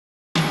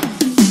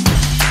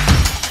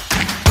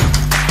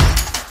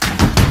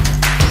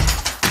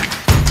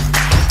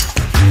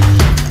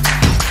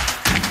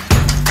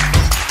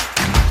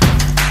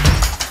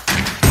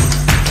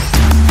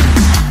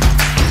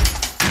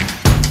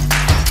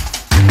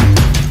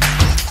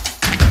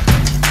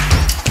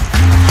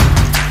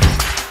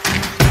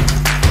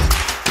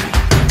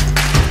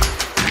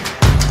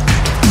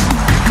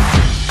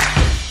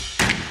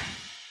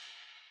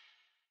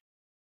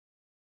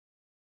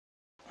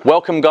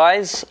Welcome,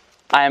 guys.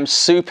 I am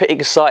super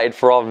excited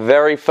for our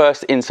very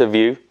first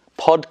interview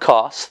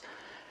podcast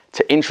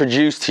to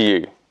introduce to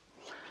you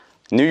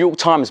New York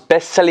Times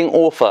best-selling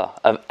author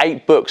of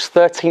 8 books,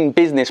 13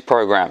 business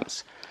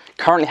programs,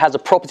 currently has a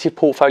property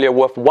portfolio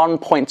worth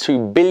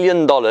 $1.2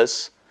 billion,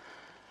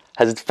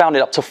 has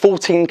founded up to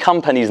 14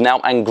 companies now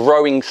and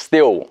growing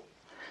still.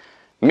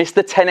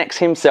 Mr. 10X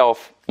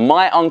himself,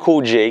 my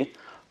Uncle G,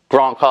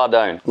 Grant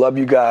Cardone. Love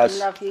you guys.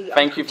 Love you guys.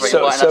 Thank you for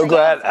inviting us. So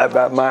glad.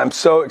 I'm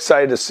so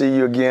excited to see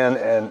you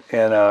again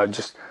and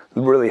just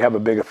really have a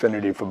big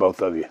affinity for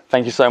both of you.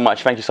 Thank you so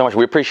much. Thank you so much.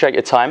 We appreciate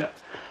your time.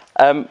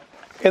 And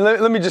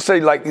let me just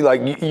say, like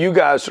you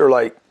guys are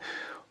like,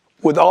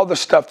 with all the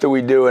stuff that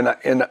we do,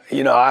 and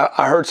you know,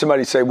 I heard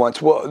somebody say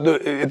once, well,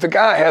 if the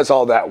guy has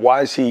all that,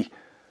 why is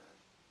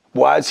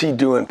he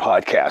doing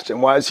podcasts,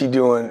 and why is he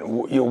doing,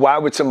 you know, why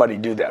would somebody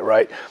do that,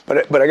 right?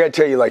 But I got to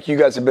tell you, like, you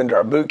guys have been to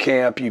our boot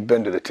camp, you've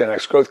been to the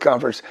 10X Growth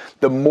Conference.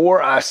 The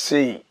more I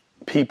see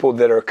people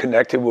that are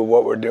connected with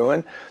what we're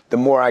doing, the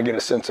more I get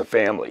a sense of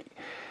family.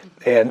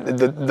 And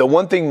the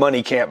one thing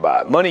money can't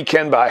buy. Money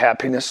can buy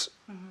happiness.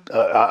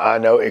 I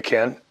know it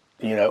can,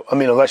 you know, I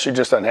mean, unless you're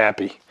just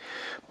unhappy,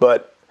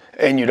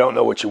 and you don't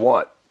know what you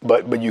want,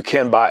 but you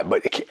can buy it,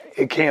 but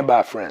it can't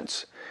buy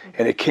friends,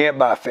 and it can't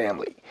buy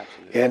family.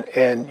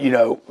 And you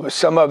know,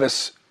 some of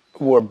us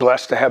were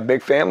blessed to have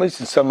big families,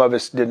 and some of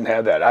us didn't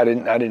have that. I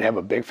didn't have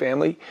a big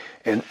family,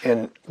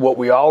 and what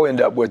we all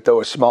end up with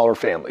though is smaller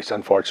families,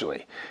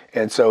 unfortunately.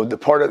 And so the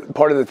part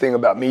of the thing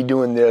about me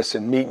doing this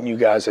and meeting you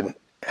guys and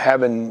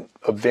having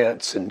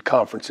events and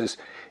conferences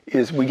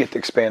is we get to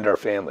expand our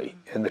family,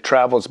 and the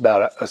travel is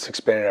about us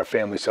expanding our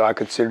family. So I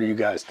consider you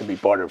guys to be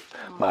part of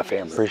my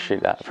family.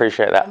 Appreciate that.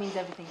 Appreciate That that. means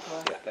everything to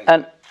us.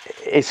 And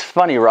it's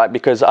funny, right?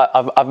 Because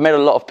I've met a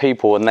lot of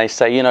people, and they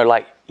say, you know,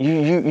 like,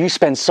 you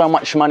spend so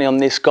much money on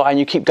this guy, and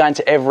you keep going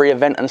to every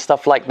event and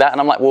stuff like that.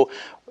 And I'm like, well,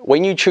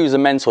 when you choose a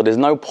mentor, there's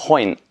no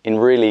point in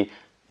really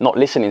not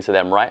listening to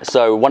them, right?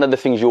 So one of the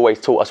things you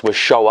always taught us was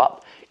show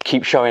up,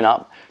 keep showing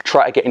up,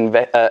 try to get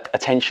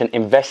attention,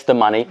 invest the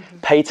money,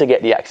 pay to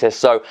get the access.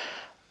 So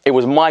it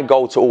was my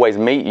goal to always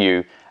meet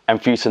you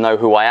and for you to know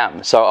who I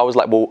am. So I was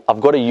like, well, I've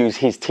got to use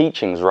his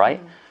teachings,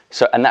 right?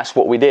 So, and that's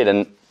what we did.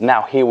 And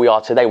now here we are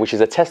today, which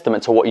is a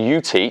testament to what you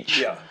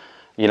teach,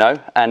 you know,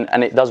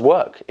 and it does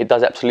work. It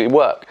does absolutely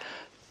work.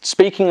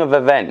 Speaking of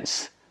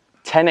events,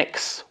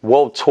 10X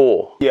World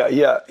Tour.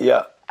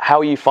 Yeah. How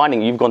are you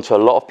finding it? You've gone to a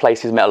lot of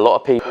places, met a lot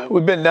of people.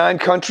 We've been 9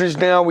 countries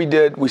now.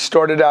 We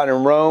started out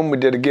in Rome. We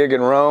did a gig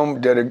in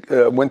Rome.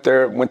 Went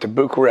to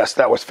Bucharest.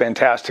 That was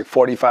fantastic.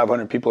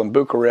 4,500 people in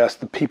Bucharest.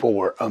 The people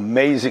were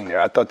amazing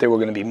there. I thought they were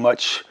going to be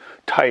much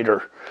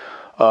tighter.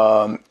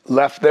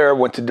 Left there,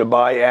 went to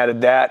Dubai, added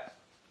that.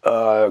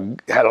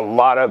 Had a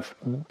lot of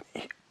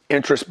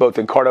interest both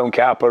in Cardone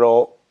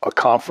Capital, a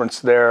conference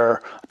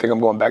there. I think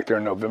I'm going back there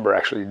in November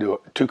actually to do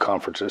 2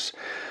 conferences.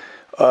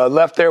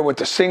 Left there, went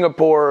to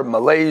Singapore,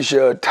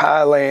 Malaysia,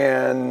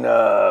 Thailand,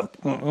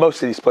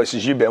 most of these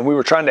places you've been. We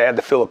were trying to add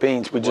the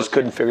Philippines. We just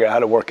couldn't figure out how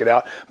to work it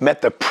out.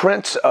 Met the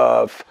Prince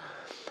of,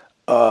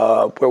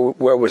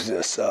 where was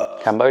this?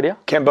 Cambodia?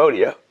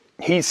 Cambodia.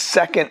 He's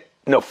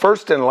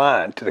first in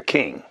line to the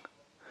king.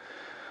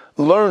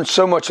 Learned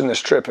so much in this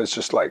trip. It's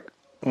just like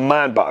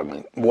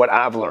mind-boggling what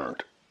I've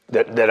learned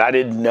that I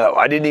didn't know.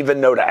 I didn't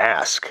even know to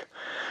ask.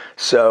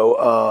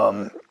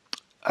 So,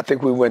 I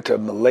think we went to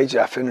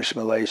Malaysia. I finished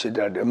Malaysia,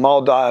 did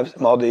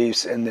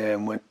Maldives, and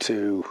then went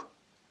to,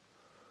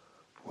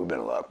 we've been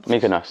a lot.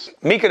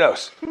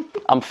 Mykonos.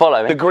 I'm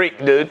following. The Greek,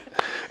 dude.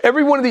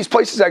 Every one of these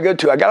places I go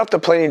to, I got off the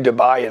plane in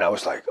Dubai and I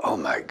was like, oh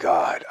my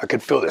God, I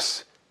could feel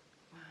this,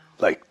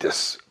 like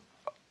this,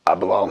 I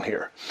belong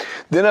here.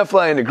 Then I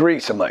fly into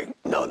Greece, I'm like,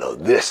 no,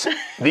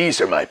 these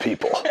are my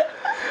people.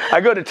 I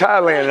go to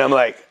Thailand and I'm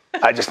like,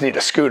 I just need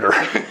a scooter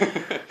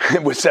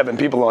with 7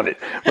 people on it,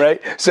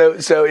 right? So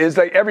it's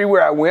like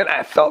everywhere I went,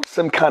 I felt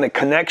some kind of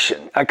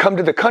connection. I come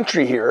to the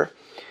country here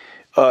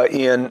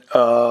in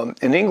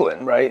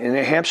England, right, in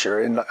New Hampshire,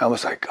 and I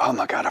was like, oh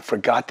my God, I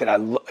forgot that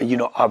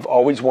I've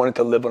always wanted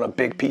to live on a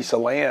big piece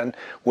of land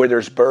where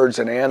there's birds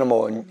and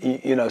animal, and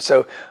you know,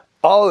 so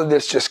all of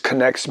this just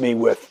connects me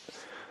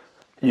with,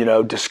 you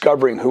know,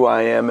 discovering who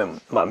I am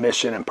and my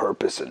mission and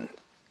purpose. And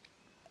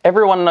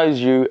everyone knows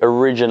you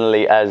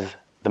originally as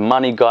the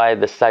money guy,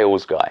 the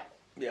sales guy.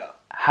 Yeah.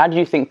 How do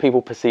you think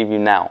people perceive you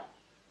now?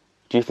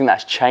 Do you think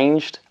that's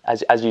changed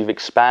as you've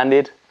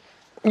expanded?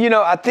 You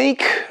know, I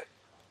think,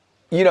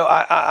 you know,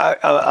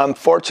 I'm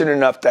fortunate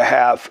enough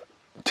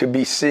to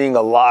be seeing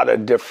a lot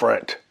of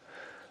different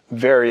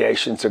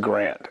variations of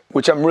Grant,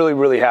 which I'm really,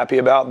 really happy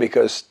about,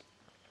 because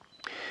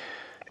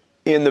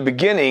in the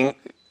beginning,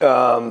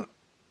 look,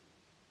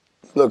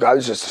 I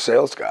was just a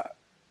sales guy,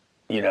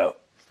 you know,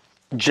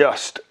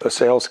 just a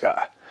sales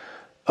guy.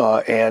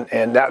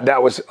 And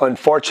that was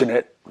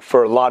unfortunate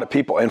for a lot of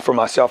people, and for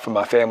myself and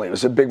my family. It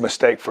was a big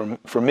mistake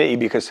for me,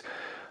 because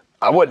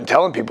I wasn't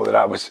telling people that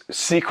I was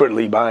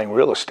secretly buying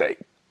real estate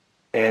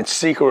and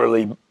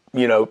secretly,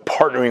 you know,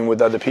 partnering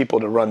with other people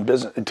to run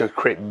business, to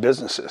create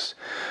businesses.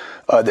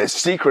 that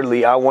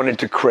secretly I wanted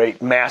to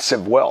create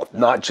massive wealth,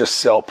 not just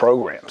sell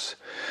programs.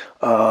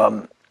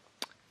 And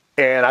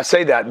I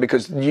say that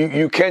because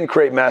you can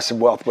create massive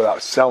wealth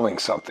without selling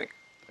something.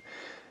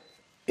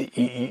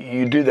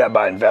 You do that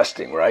by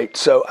investing, right?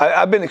 So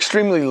I've been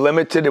extremely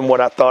limited in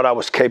what I thought I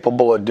was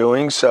capable of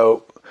doing.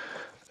 So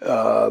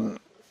the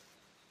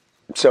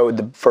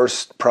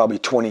first probably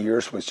 20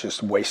 years was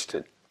just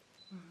wasted.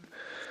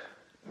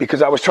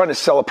 Because I was trying to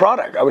sell a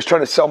product. I was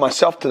trying to sell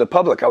myself to the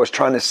public. I was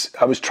trying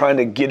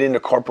to get into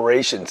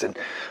corporations, and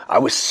I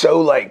was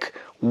so like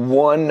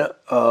one.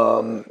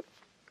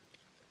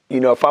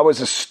 If I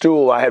was a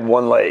stool, I had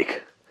one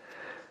leg,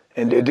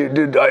 and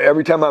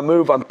every time I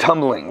move, I'm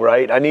tumbling.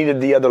 Right? I needed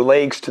the other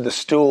legs to the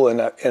stool, and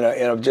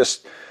I'm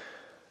just.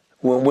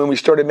 When we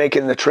started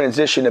making the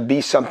transition to be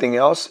something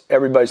else,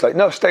 everybody's like,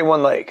 "No, stay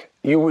one leg."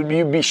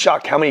 You'd be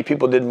shocked how many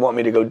people didn't want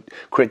me to go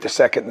create the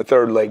second and the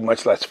third leg,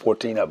 much less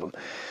 14 of them.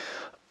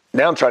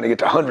 Now I'm trying to get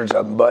to hundreds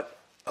of them, but,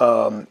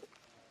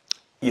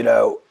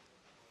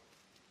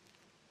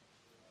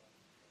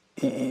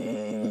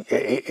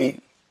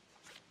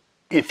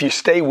 if you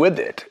stay with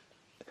it,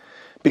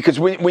 because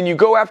when you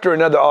go after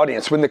another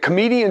audience, when the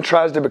comedian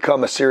tries to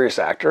become a serious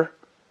actor,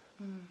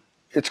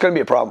 it's going to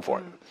be a problem for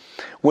him.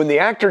 When the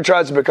actor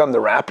tries to become the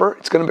rapper,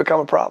 it's going to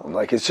become a problem.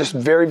 Like, it's just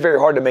very, very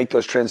hard to make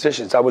those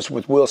transitions. I was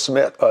with not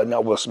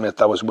Will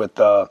Smith, I was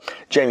with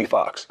Jamie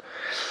Foxx.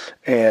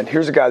 And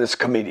here's a guy that's a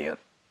comedian.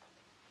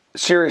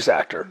 Serious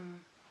actor,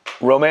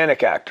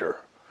 romantic actor,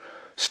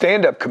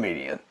 stand-up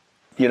comedian,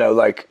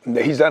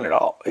 he's done it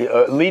all.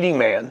 Leading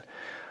man,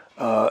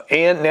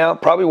 and now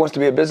probably wants to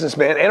be a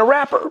businessman and a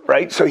rapper,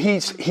 right? So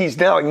he's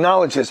now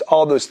acknowledges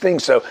all those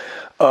things. So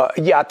I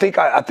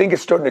think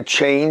it's starting to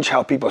change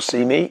how people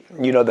see me.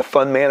 The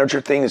fund manager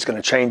thing is going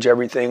to change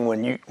everything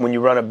when you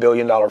run $1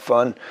 billion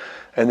fund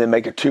and then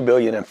make it $2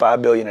 billion and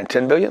 $5 billion and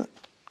 $10 billion.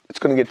 It's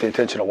going to get the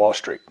attention of Wall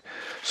Street.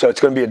 So it's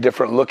going to be a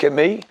different look at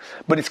me,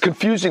 but it's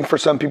confusing for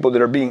some people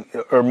that are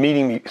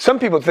meeting me. Some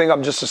people think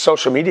I'm just a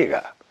social media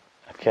guy.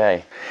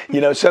 Okay.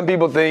 Some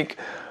people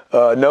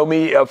know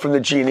me from the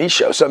G&E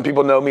show. Some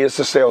people know me as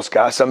a sales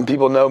guy. Some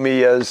people know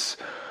me as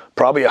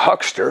probably a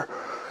huckster.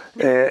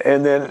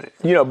 And then,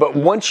 but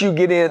once you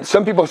get in,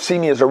 some people see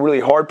me as a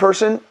really hard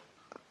person.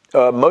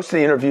 Most of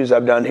the interviews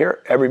I've done here,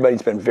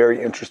 everybody's been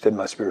very interested in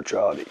my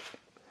spirituality.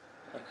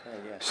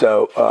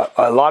 So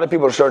a lot of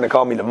people are starting to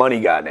call me the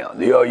money guy now.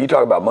 You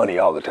talk about money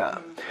all the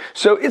time.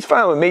 So it's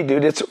fine with me,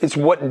 dude. It's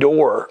what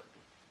door.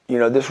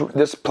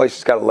 This place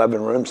has got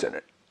 11 rooms in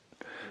it.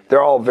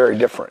 They're all very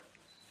different.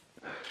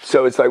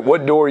 So it's like,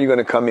 what door are you going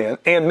to come in?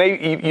 And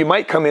maybe you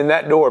might come in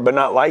that door but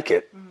not like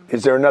it.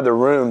 Is there another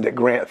room that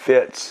Grant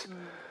fits?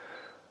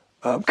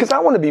 Because I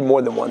want to be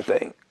more than one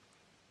thing.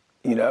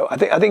 I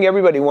think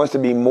everybody wants to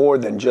be more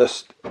than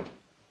just.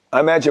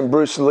 I imagine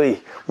Bruce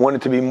Lee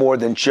wanted to be more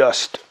than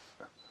just.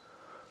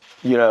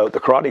 The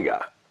karate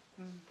guy.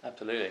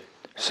 Absolutely.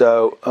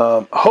 So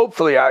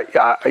hopefully I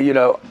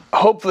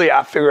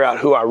figure out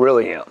who I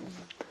really am,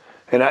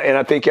 and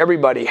I think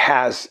everybody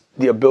has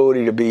the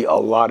ability to be a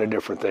lot of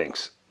different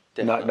things,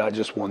 not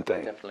just one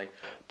thing. Definitely.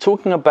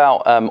 Talking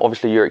about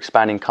obviously you're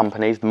expanding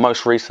companies.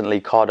 Most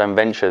recently, Cardone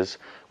Ventures,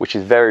 which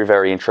is very,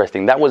 very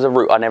interesting. That was a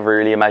route I never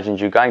really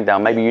imagined you going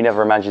down. Maybe you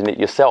never imagined it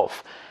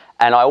yourself.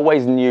 And I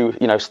always knew,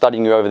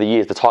 studying you over the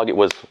years, the target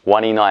was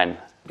 1E9.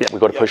 Yeah,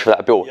 we've got to push for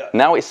that bill. Yeah.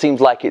 Now it seems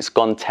like it's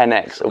gone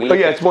 10X.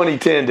 It's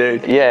 1E10,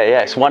 dude.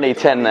 Yeah, it's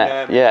 1E10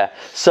 there. Yeah.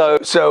 So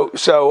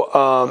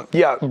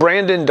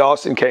Brandon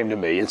Dawson came to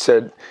me and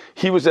said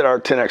he was at our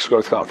 10X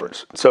growth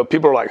conference. So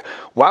people are like,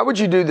 why would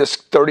you do this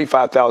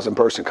 35,000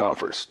 person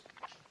conference?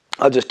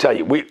 I'll just tell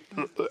you,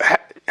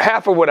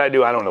 half of what I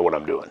do, I don't know what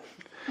I'm doing.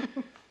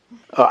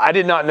 I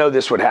did not know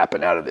this would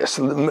happen out of this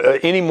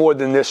any more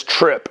than this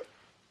trip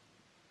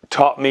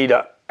taught me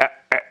to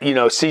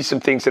see some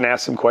things and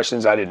ask some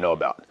questions I didn't know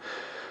about.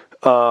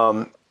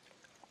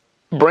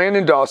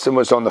 Brandon Dawson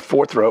was on the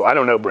fourth row. I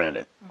don't know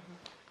Brandon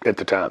at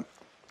the time.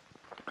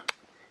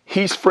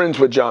 He's friends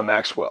with John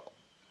Maxwell.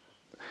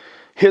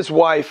 His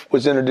wife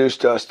was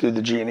introduced to us through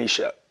the G&E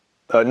show.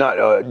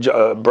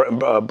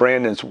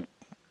 Brandon's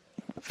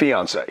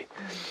fiance.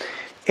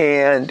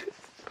 And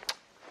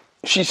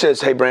she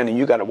says, hey, Brandon,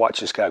 you got to watch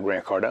this guy,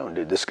 Grant Cardone,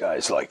 dude. This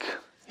guy's like,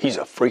 he's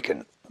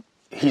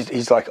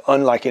like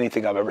unlike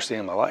anything I've ever seen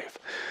in my life.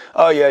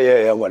 Oh,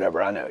 yeah,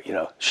 whatever, I know,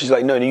 She's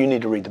like, no, you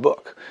need to read the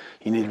book.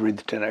 You need to read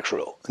the 10X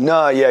rule.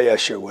 No, yeah,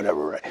 sure,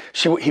 whatever, right?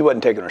 He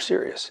wasn't taking her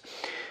serious.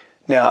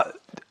 Now,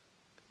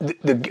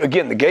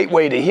 again, the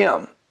gateway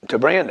to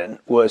Brandon,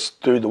 was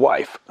through the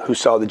wife who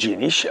saw the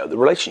G&E show, the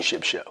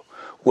relationship show.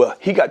 Well,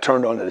 he got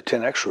turned on to the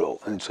 10X rule,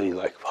 and so he's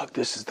like, fuck,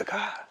 this is the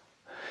guy.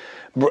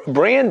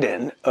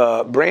 Brandon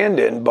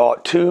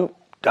bought 2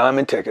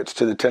 diamond tickets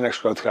to the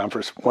 10X Growth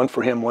Conference, one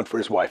for him, one for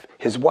his wife.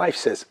 His wife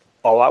says,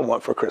 all I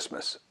want for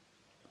Christmas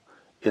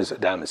is a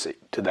diamond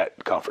seat to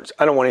that conference.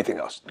 I don't want anything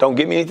else. Don't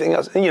give me anything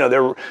else. And,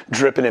 they're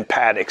dripping in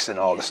paddocks and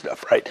all this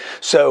stuff, right?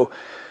 So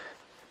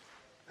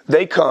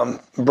they come,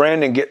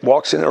 Brandon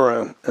walks in the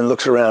room and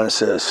looks around and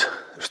says,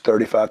 there's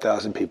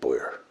 35,000 people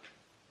here.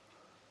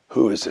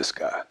 Who is this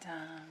guy?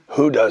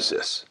 who does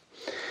this?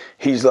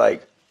 He's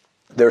like,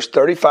 there's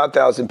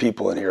 35,000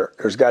 people in here.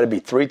 There's got to be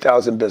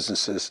 3,000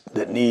 businesses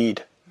that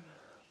need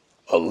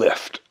a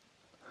lift.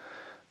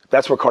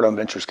 That's where Cardone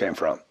Ventures came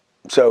from.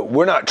 So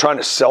we're not trying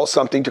to sell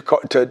something to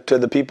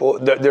the people.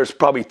 There's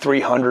probably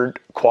 300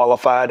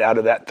 qualified out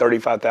of that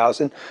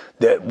 35,000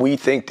 that we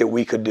think that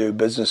we could do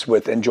business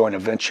with and join a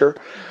venture.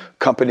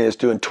 Company is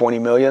doing 20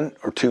 million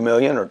or 2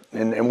 million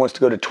and wants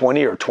to go to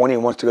 20, or 20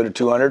 and wants to go to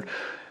 200.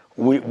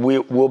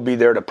 We'll be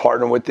there to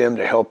partner with them,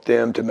 to help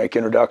them, to make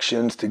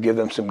introductions, to give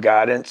them some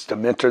guidance, to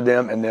mentor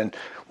them, and then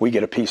we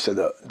get a piece of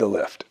the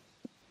lift.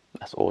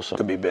 That's awesome.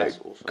 Could be big.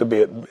 Awesome.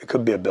 It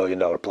could be $1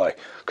 billion play.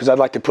 Because I'd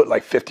like to put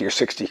like 50 or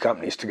 60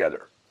 companies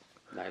together.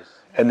 Nice.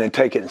 And then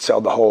take it and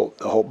sell the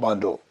whole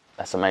bundle.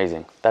 That's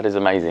amazing. That is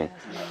amazing.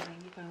 That's amazing.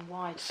 You're going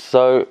wide.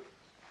 So,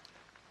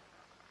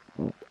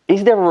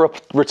 is there a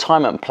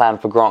retirement plan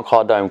for Grant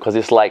Cardone? Because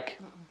it's like,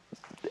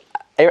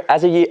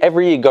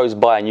 every year goes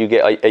by and you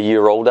get a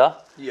year older.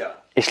 Yeah.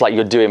 It's like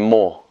you're doing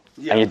more,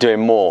 and you're doing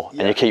more,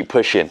 and you keep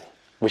pushing,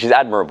 which is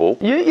admirable.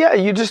 Yeah.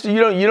 You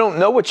don't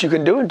know what you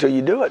can do until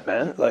you do it,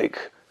 man.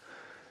 Like,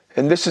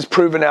 and this is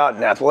proven out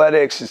in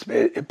athletics.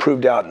 It's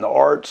proved out in the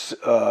arts.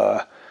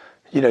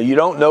 You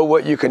don't know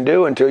what you can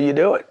do until you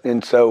do it.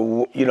 And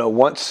so,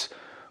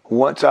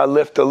 once I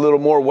lift a little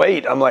more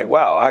weight, I'm like,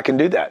 wow, I can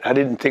do that. I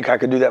didn't think I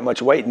could do that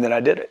much weight, and then I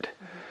did it.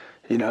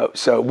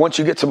 So once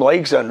you get some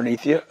legs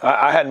underneath you,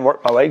 I hadn't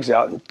worked my legs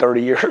out in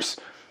 30 years.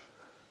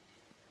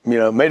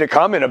 Made a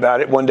comment about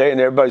it one day, and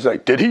everybody's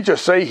like, did he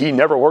just say he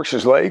never works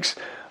his legs?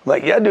 I'm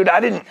like, yeah, dude, I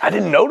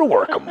didn't know to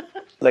work them.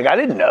 Like, I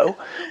didn't know.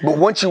 But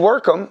once you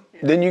work them,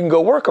 then you can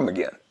go work them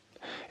again.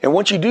 And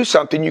once you do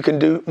something, you can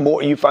do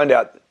more. You find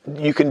out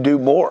you can do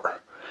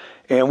more.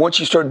 And once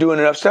you start doing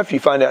enough stuff, you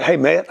find out, hey,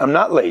 man, I'm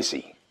not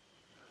lazy.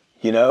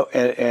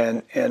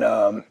 And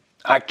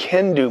I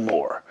can do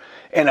more.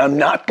 And I'm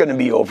not going to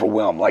be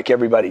overwhelmed like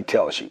everybody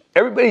tells you.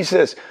 Everybody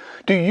says,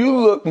 do you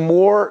look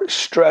more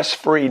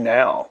stress-free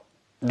now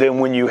than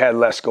when you had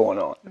less going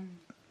on? Mm-hmm.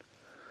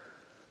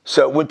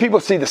 So when people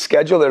see the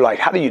schedule, they're like,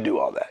 how do you do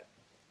all that?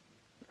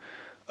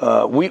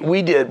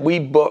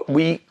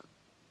 We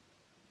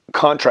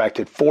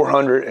contracted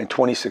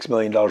 $426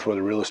 million worth of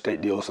real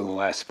estate deals in the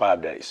last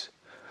 5 days.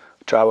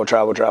 Travel.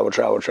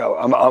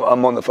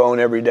 I'm on the phone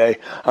every day.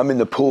 I'm in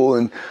the pool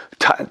in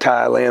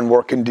Thailand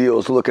working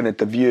deals, looking at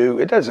the view.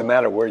 It doesn't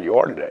matter where you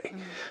are today.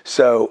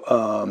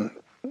 So,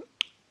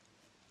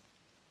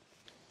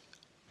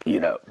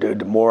 dude,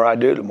 the more I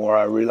do, the more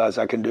I realize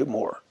I can do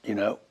more,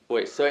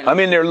 Wait, so I'm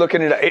in there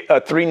looking at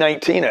a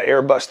 319, an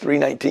Airbus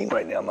 319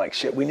 right now. I'm like,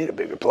 shit, we need a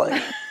bigger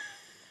plane.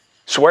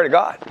 Swear to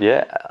God.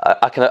 Yeah,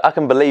 I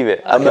can believe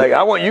it. I'm like,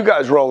 I want you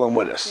guys rolling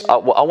with us. I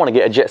want to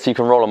get a jet so you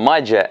can roll on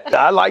my jet.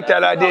 I like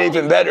that idea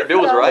even better. It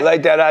was right. I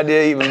like that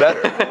idea even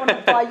better. I want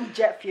to buy you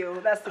jet fuel.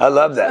 That's the I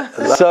love that.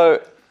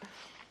 So,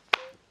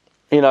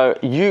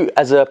 you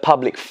as a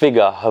public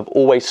figure have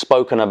always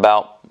spoken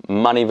about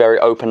money very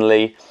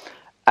openly,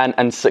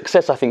 and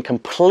success, I think,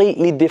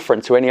 completely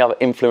different to any other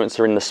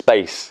influencer in the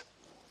space.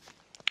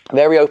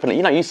 Very openly.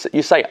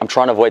 You say, I'm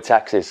trying to avoid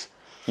taxes.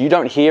 You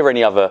don't hear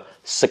any other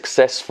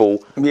successful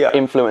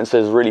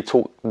influencers really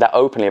talk that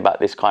openly about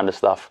this kind of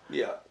stuff.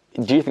 Yeah.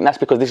 Do you think that's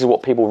because this is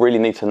what people really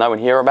need to know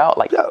and hear about?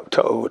 Like, yeah,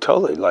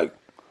 totally. Like,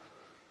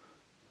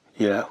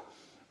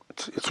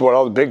 it's what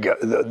all the big guys,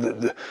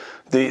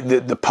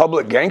 the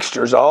public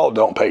gangsters all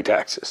don't pay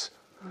taxes.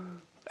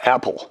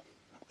 Apple,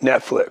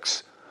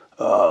 Netflix,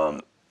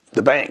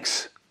 the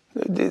banks,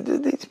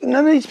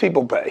 none of these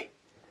people pay.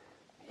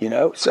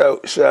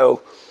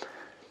 So.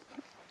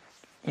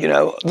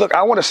 Look,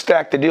 I want to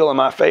stack the deal in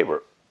my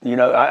favor.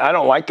 I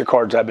don't like the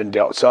cards I've been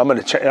dealt, so I'm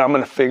going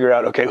to figure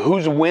out, okay,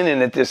 who's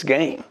winning at this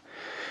game?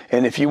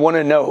 And if you want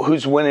to know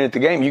who's winning at the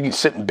game, you can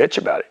sit and bitch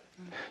about it.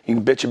 You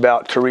can bitch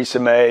about Theresa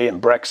May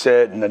and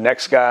Brexit and the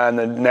next guy and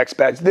the next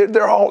batch.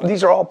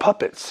 These are all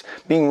puppets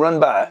being run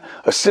by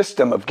a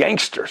system of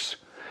gangsters,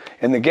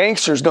 and the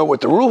gangsters know what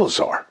the rules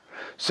are.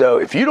 So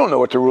if you don't know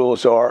what the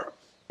rules are,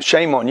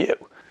 shame on you.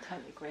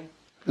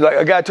 Like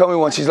a guy told me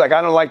once, he's like,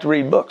 I don't like to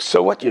read books.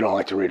 So what? You don't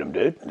like to read them,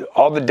 dude?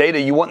 All the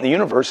data you want in the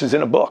universe is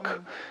in a book.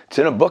 It's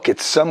in a book.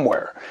 It's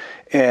somewhere.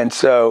 And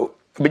so,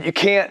 but you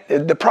can't,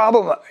 the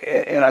problem,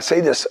 and I say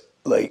this,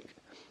 like,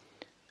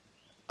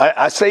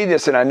 I say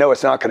this and I know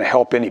it's not going to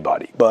help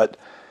anybody, but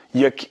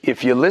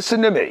if you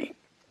listen to me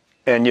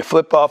and you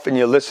flip off and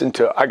you listen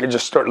to, I could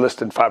just start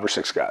listing 5 or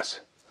 6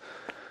 guys.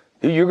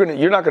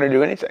 You're not going to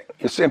do anything.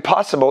 It's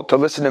impossible to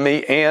listen to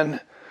me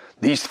and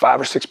these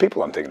 5 or 6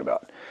 people I'm thinking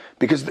about.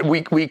 Because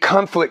we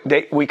conflict.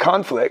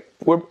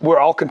 We're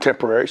all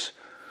contemporaries.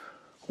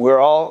 We're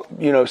all,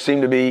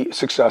 seem to be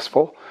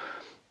successful.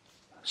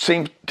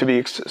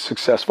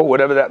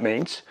 Whatever that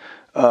means.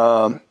 We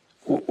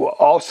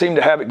all seem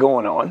to have it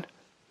going on,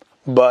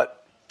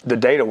 but the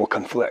data will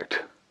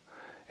conflict,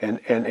 and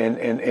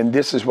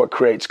this is what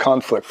creates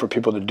conflict for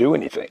people to do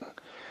anything.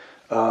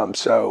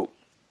 So,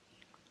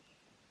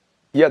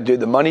 yeah, dude,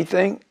 the money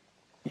thing,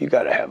 you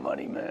got to have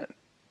money, man.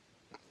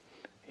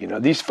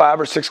 These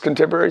 5 or 6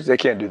 contemporaries, they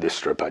can't do this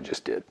strip I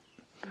just did.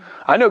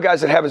 I know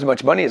guys that have as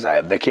much money as I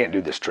have, they can't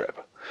do this trip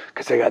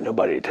because they got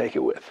nobody to take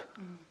it with,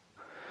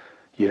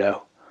 you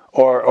know,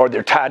 or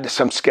they're tied to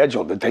some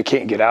schedule that they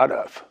can't get out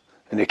of,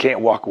 and they can't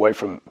walk away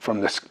from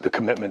the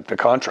commitment, the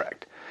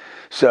contract.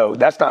 So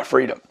that's not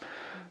freedom.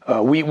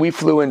 We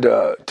flew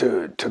into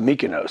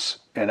Mykonos,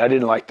 and I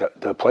didn't like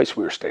the place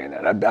we were staying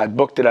at. I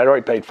booked it. I'd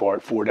already paid for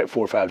it 4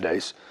 or 5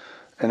 days.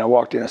 And I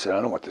walked in. I said,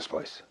 I don't want this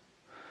place.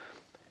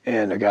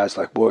 And the guy's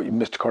like, well,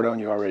 Mr.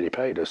 Cardone, you already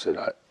paid. I said,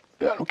 I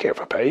don't care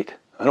if I paid.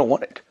 I don't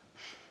want it.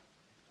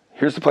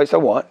 Here's the place I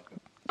want.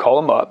 Call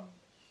them up.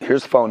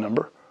 Here's the phone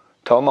number.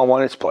 Tell them I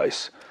want this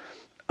place.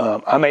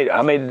 I made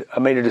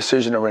a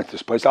decision to rent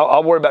this place.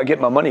 I'll worry about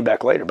getting my money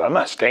back later, but I'm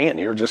not staying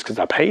here just because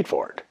I paid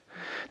for it.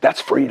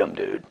 That's freedom,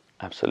 dude.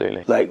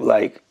 Absolutely.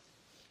 Like,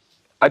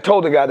 I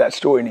told the guy that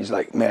story, and he's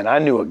like, man, I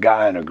knew a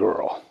guy and a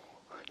girl.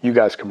 You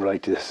guys can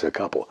relate to this as a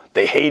couple.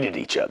 They hated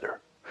each other.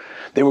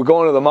 They were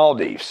going to the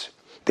Maldives.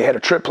 They had a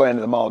trip planned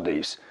to the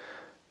Maldives.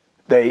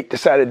 They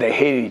decided they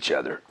hated each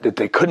other, that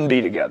they couldn't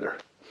be together.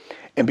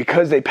 And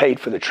because they paid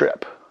for the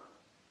trip,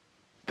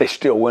 they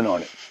still went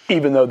on it,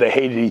 even though they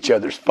hated each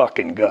other's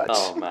fucking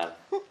guts. Oh, man.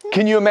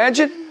 Can you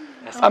imagine?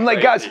 I'm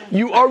like, guys,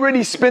 you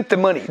already spent the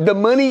money. The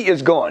money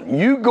is gone.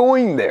 You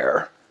going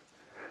there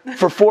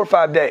for 4 or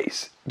 5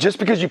 days just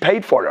because you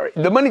paid for it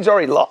already. The money's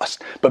already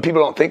lost, but people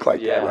don't think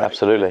like that, right?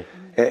 Absolutely.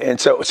 And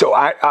so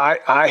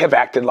I have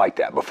acted like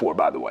that before,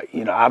 by the way.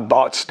 You know, I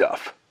bought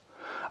stuff.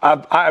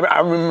 I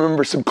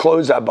remember some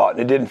clothes I bought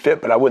and it didn't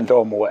fit, but I wouldn't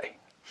throw them away.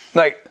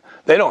 Like,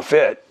 they don't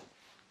fit.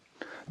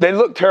 They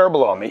look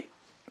terrible on me.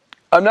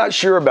 I'm not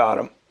sure about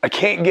them. I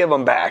can't give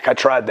them back. I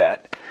tried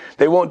that.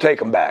 They won't take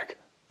them back.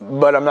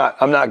 But I'm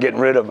not getting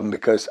rid of them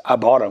because I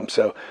bought them.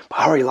 So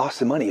I already lost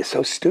the money. It's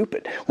so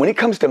stupid. When it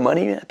comes to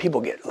money, man,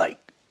 people get like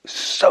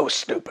so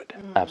stupid.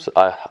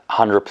 Absolutely. I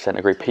 100%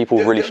 agree.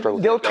 People really struggle.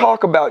 They'll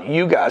talk about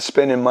you guys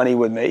spending money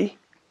with me,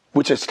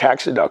 which is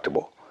tax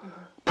deductible.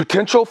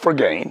 Potential for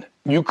gain.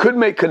 You could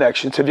make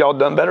connections. Have y'all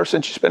done better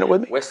since you spent it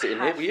with me? We're sitting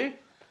here with you.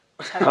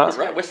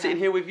 Right, we're sitting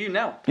here with you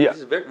now. Yeah.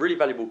 This is a really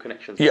valuable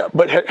connection. Yeah,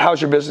 but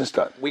how's your business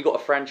done? We got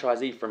a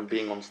franchisee from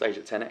being on stage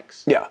at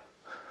 10X. Yeah.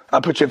 I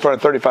put you in front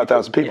of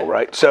 35,000 people,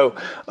 right? So,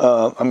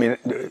 I mean,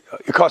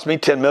 it cost me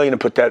 $10 million to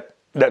put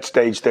that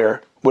stage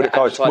there. What did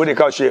it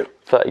cost you?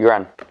 30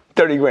 grand.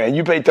 30 grand.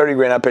 You paid 30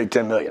 grand, I paid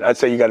 10 million. I'd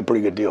say you got a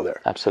pretty good deal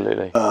there.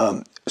 Absolutely.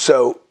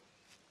 So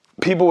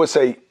people would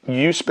say,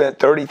 you spent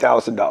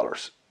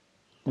 $30,000.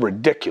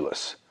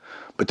 Ridiculous.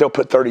 But they'll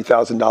put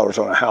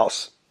 $30,000 on a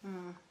house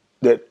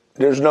that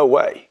there's no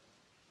way.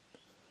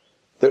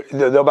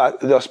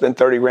 They'll spend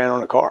 30 grand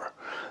on a car.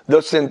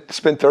 They'll spend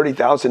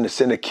 30,000 to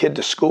send a kid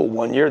to school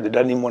 1 year that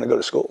doesn't even want to go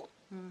to school.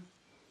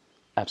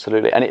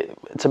 Absolutely. And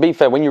to be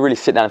fair, when you really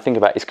sit down and think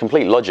about it, it's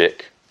complete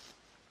logic,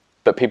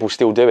 but people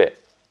still do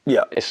it.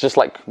 Yeah. It's just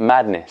like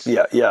madness.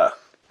 Yeah.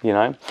 You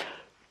know?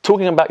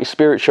 Talking about your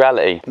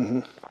spirituality,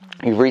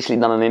 you've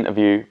recently done an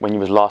interview when you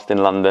was last in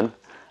London,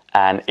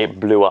 and it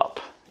blew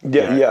up.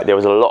 Yeah. There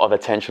was a lot of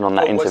attention on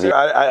that interview.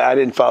 I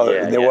didn't follow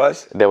it. There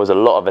was? There was a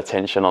lot of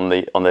attention on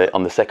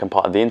the second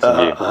part of the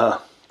interview.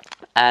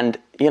 And,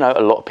 you know, a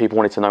lot of people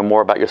wanted to know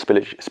more about your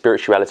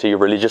spirituality, your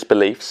religious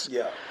beliefs.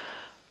 Yeah.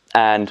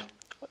 And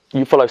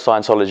you follow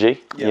Scientology,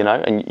 you know,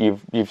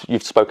 and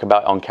you've spoke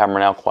about it on camera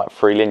now quite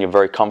freely, and you're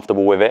very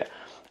comfortable with it.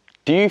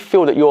 Do you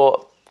feel that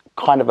you're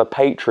kind of a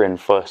patron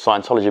for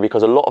Scientology?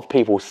 Because a lot of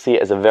people see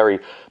it as a very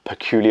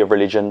peculiar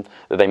religion,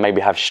 that they maybe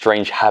have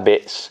strange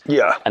habits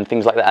and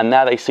things like that. And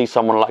now they see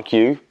someone like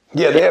you.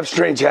 Yeah, they have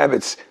strange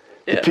habits.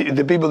 Yeah.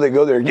 The people that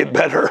go there get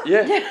better.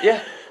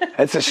 Yeah.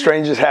 That's the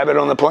strangest habit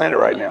on the planet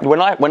right now.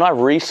 When I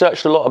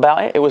researched a lot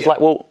about it, it was like,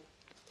 well,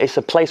 it's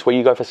a place where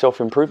you go for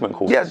self-improvement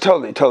courses. Yeah,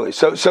 totally.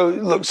 So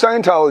look,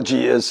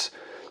 Scientology is,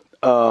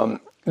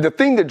 the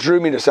thing that drew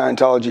me to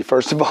Scientology,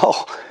 first of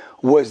all,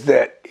 was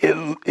that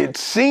it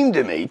seemed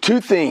to me, two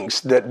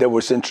things that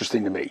was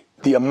interesting to me.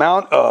 The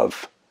amount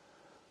of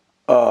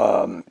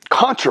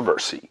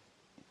controversy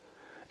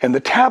and the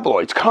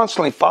tabloids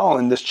constantly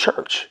following this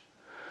church.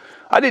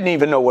 I didn't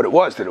even know what it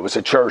was, that it was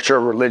a church or a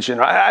religion.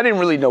 I didn't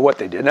really know what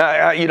they did.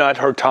 I'd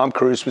heard Tom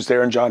Cruise was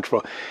there and John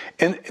Travolta.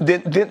 And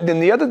then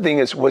the other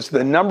thing was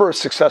the number of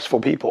successful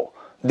people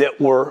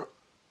that were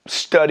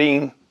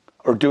studying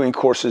or doing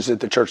courses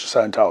at the Church of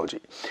Scientology.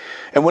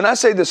 And when I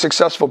say the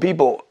successful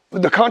people,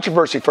 the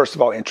controversy, first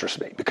of all, interests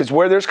me. Because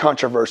where there's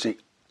controversy,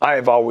 I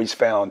have always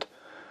found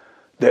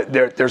that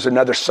there's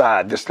another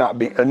side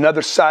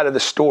another side of the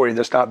story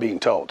that's not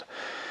being told.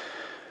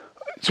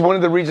 It's one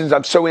of the reasons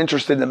I'm so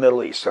interested in the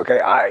Middle East, okay?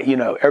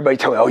 Everybody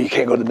tell me, oh, you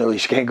can't go to the Middle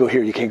East, you can't go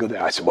here, you can't go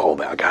there. I said, well, oh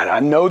my God,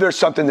 I know there's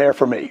something there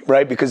for me,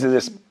 right? Because of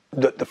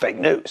the fake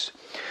news.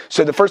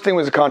 So the first thing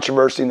was the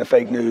controversy and the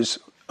fake news,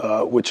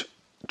 which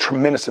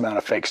tremendous amount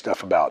of fake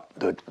stuff about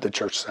the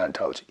Church of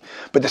Scientology.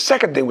 But the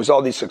second thing was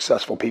all these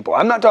successful people.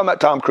 I'm not talking about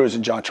Tom Cruise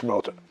and John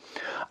Travolta.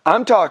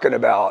 I'm talking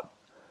about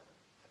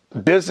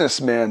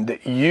businessmen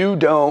that you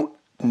don't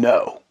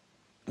know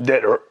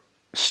that are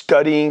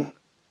studying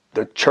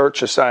the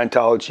Church of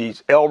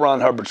Scientology's L. Ron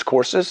Hubbard's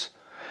courses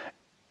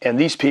And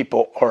these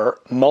people are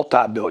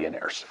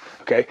multi-billionaires,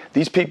 okay?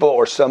 These people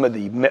are some of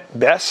the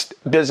best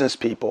business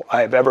people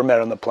I have ever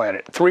met on the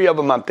planet. 3 of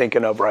them I'm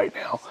thinking of right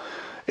now.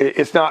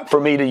 It's not for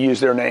me to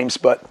use their names,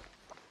 but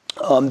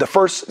the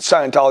first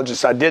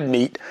Scientologist I did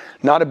meet,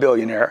 not a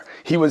billionaire,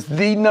 he was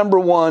the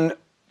 #1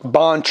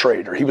 bond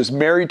trader. He was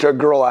married to a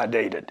girl I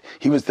dated.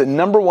 He was the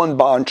 #1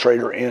 bond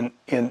trader in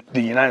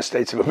the United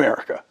States of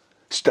America,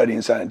 studying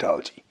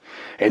Scientology.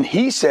 And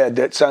he said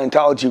that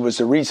Scientology was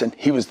the reason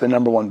he was the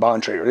 #1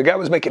 bond trader. The guy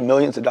was making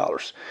millions of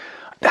dollars.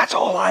 That's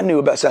all I knew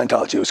about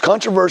Scientology. It was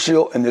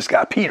controversial, and this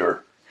guy,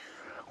 Peter,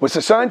 was a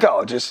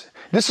Scientologist.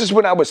 This is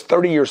when I was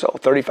 30 years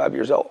old, 35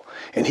 years old.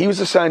 And he was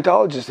a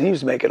Scientologist, and he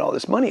was making all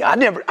this money. I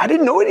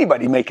didn't know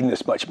anybody making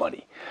this much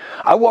money.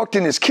 I walked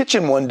in his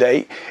kitchen one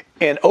day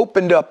and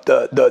opened up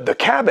the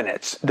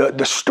cabinets.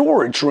 The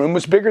storage room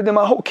was bigger than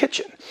my whole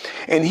kitchen.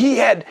 And he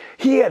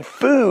had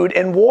food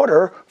and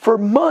water for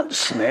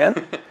months,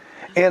 man.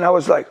 And I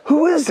was like,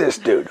 who is this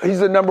dude?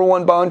 He's the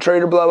 #1 bond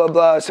trader, blah, blah,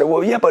 blah. I said,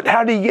 well, yeah, but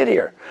how did he get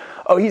here?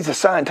 Oh, he's a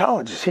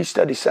Scientologist. He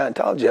studies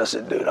Scientology. I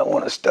said, dude, I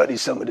want to study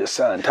some of this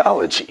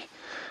Scientology.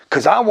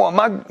 Because I want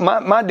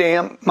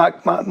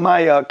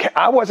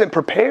I wasn't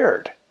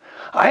prepared.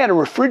 I had a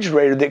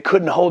refrigerator that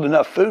couldn't hold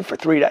enough food for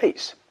 3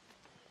 days.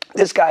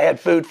 This guy had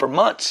food for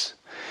months.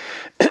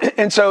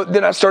 And so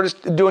then I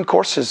started doing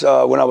courses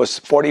when I was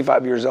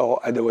 45 years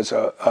old. I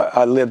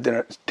lived in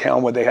a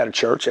town where they had a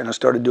church, and I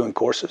started doing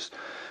courses.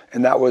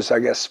 And that was, I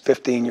guess,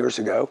 15 years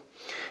ago.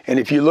 And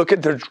if you look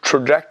at the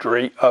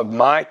trajectory of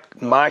my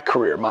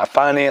career, my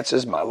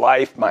finances, my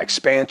life, my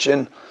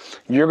expansion,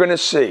 you're going to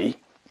see,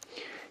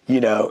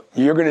 a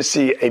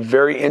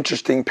very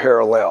interesting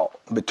parallel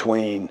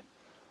between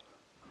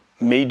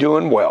me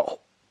doing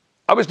well.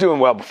 I was doing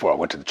well before I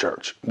went to the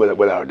church,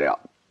 without a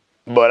doubt.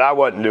 But I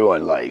wasn't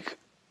doing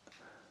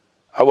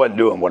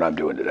what I'm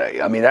doing today.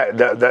 I mean,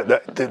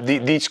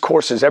 these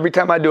courses, every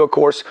time I do a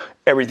course,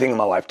 everything in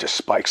my life just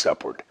spikes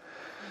upward.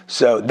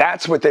 So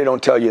that's what they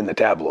don't tell you in the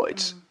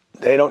tabloids.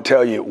 They don't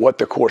tell you what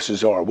the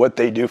courses are, what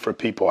they do for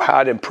people,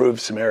 how it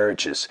improves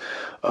marriages.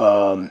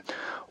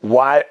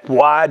 Why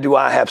do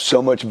I have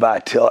so much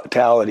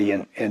vitality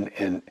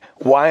and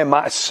why am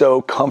I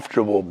so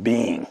comfortable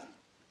being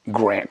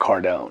Grant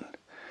Cardone?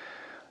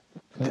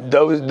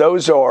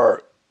 Those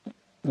are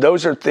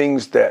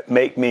things that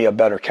make me a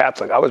better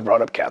Catholic. I was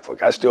brought up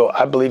Catholic. I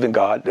believe in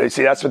God.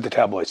 See, that's what the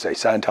tabloids say.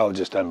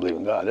 Scientologists don't believe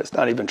in God. That's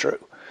not even true.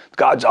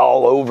 God's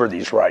all over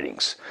these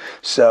writings.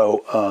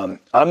 So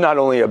I'm not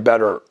only a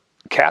better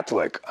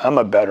Catholic, I'm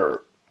a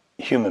better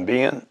human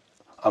being.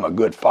 I'm a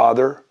good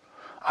father.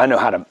 I know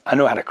how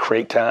to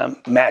create time.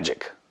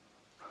 Magic.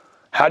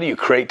 How do you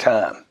create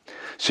time?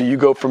 So you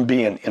go from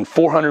being in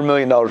 $400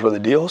 million worth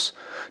of deals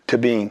to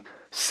being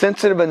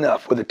sensitive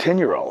enough with a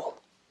 10-year-old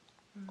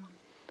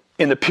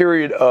in the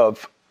period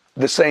of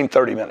the same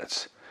 30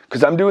 minutes.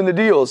 Because I'm doing the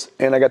deals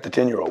and I got the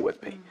 10-year-old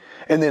with me.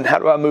 And then how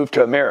do I move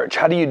to a marriage?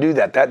 How do you do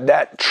that?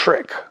 That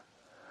trick,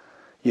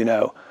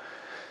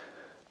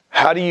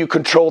 How do you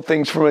control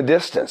things from a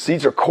distance?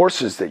 These are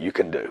courses that you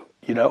can do,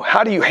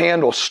 How do you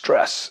handle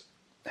stress?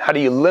 How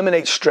do you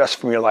eliminate stress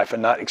from your life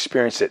and not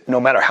experience it no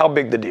matter how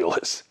big the deal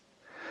is,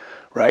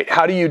 right?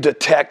 How do you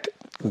detect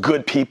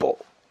good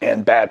people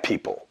and bad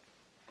people?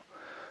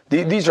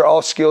 These are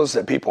all skills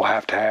that people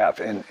have to have,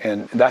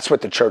 and that's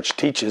what the church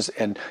teaches.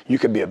 And you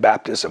could be a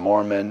Baptist, a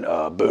Mormon,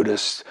 a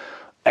Buddhist,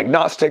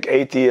 agnostic,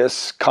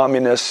 atheist,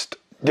 communist,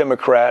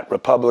 Democrat,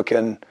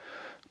 Republican,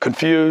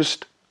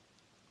 confused,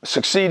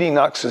 succeeding,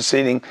 not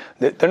succeeding.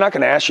 They're not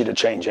going to ask you to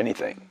change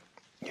anything.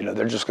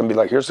 They're just going to be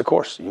like, here's the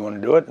course. You want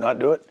to do it, not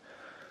do it?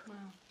 Wow.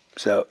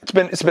 So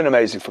it's been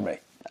amazing for me.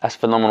 That's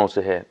phenomenal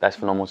to hear.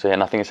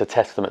 And I think it's a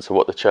testament to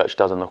what the church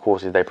does and the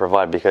courses they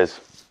provide because,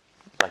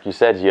 like you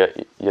said,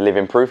 you're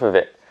living proof of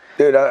it.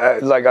 Dude,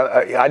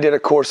 I did a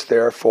course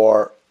there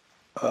for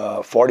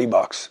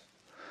 $40.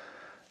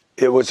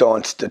 It was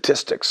on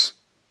statistics.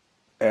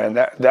 And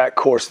that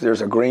course,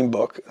 there's a green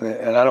book,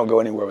 and I don't go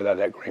anywhere without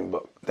that green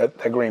book.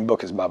 That green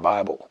book is my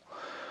Bible.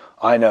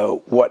 I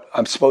know what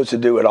I'm supposed to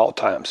do at all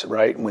times,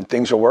 right? When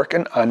things are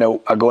working, I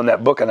go in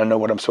that book and I know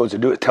what I'm supposed to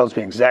do. It tells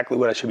me exactly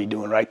what I should be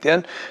doing right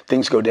then.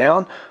 Things go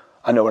down,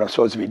 I know what I'm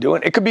supposed to be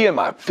doing. It could be in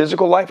my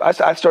physical life.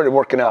 I started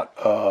working out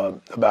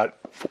about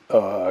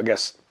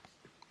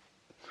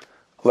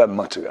 11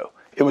 months ago.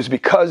 It was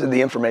because of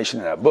the information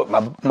in that book.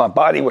 My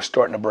body was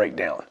starting to break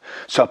down.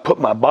 So I put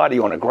my body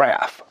on a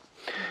graph.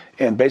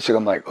 And basically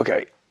I'm like,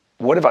 okay,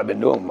 what have I been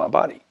doing with my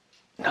body?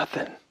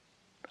 Nothing.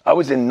 I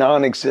was in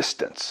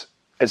non-existence.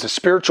 As a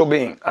spiritual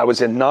being, I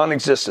was in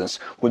non-existence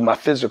with my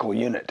physical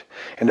unit.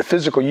 And the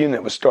physical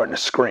unit was starting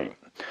to scream.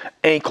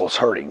 Ankles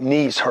hurting,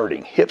 knees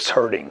hurting, hips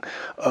hurting,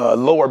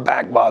 lower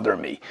back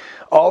bothering me.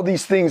 All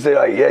these things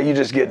that you're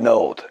just getting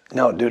old.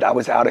 No, dude, I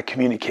was out of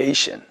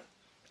communication.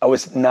 I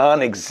was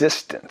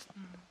non-existent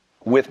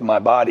with my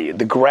body.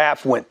 The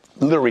graph went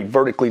literally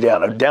vertically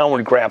down. A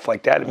downward graph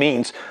like that, it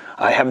means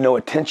I have no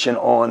attention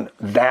on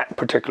that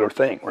particular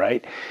thing,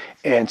 right?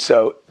 And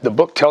so the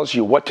book tells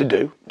you what to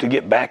do to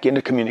get back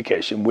into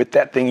communication with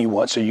that thing you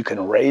want so you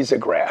can raise a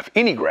graph,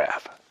 any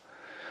graph,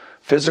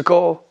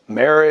 Physical,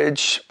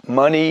 marriage,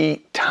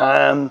 money,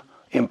 time,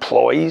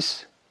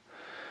 employees.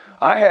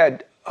 I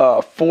had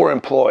 4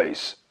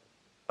 employees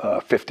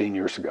 15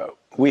 years ago.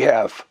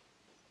 We'll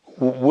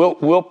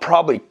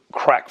probably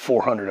crack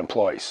 400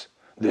 employees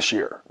this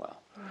year. Wow.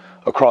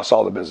 Across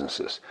all the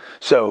businesses.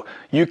 So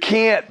you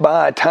can't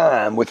buy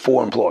time with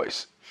 4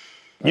 employees.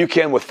 You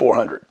can with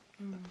 400.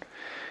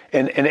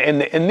 And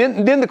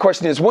then the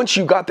question is, once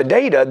you got the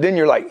data, then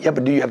you're like, yeah,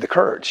 but do you have the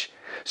courage?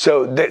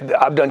 So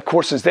I've done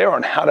courses there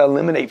on how to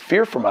eliminate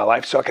fear from my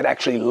life so I could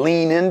actually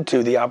lean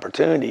into the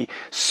opportunity,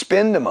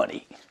 spend the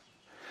money.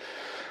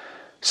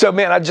 So,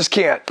 man, I just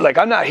can't, like,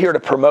 I'm not here to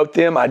promote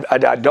them. I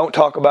don't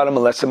talk about them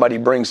unless somebody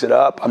brings it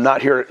up. I'm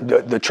not here,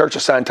 the Church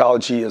of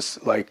Scientology is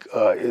like,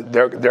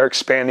 they're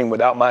expanding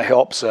without my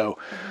help. So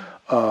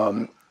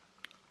I'm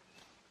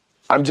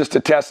just a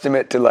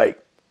testament to, like,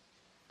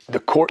 the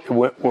court,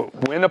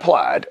 when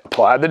applied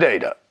the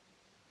data,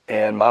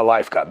 and my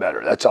life got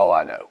better. That's all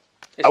I know.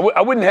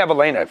 I wouldn't have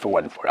Elena if it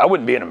wasn't for it. I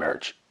wouldn't be in a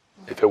marriage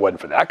if it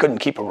wasn't for that. I couldn't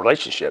keep a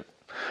relationship.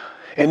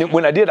 And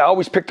when I did, I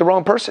always picked the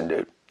wrong person,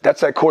 dude.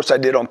 That's that course I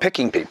did on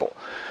picking people,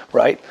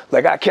 right?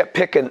 Like, I kept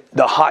picking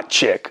the hot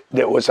chick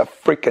that was a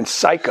freaking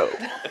psycho.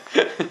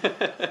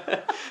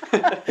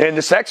 And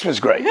the sex was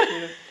great.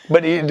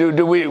 But she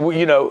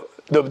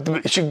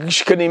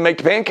couldn't even make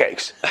the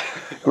pancakes,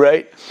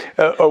 right?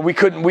 Or we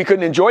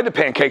couldn't enjoy the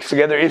pancakes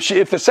together.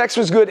 If the sex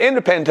was good and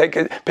the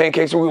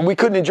pancakes, we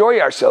couldn't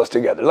enjoy ourselves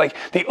together. Like,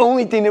 the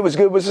only thing that was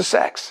good was the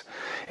sex.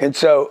 And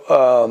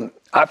so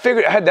I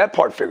had that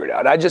part figured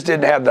out. I just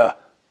didn't have how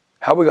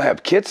are we going to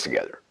have kids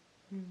together?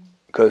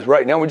 Because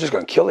right now we're just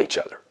going to kill each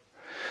other.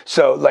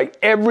 So, like,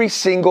 every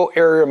single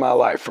area of my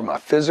life, from my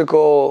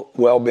physical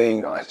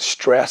well-being,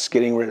 stress,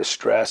 getting rid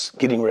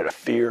of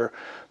fear,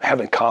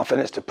 having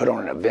confidence to put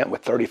on an event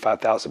with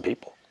 35,000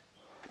 people.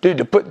 Dude,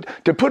 to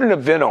put an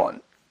event on,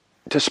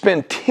 to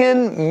spend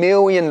 $10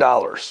 million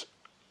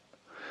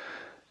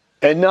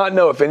and not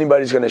know if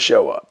anybody's going to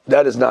show up,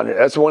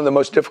 that's one of the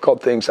most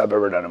difficult things I've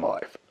ever done in my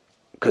life.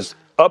 Because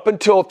up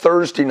until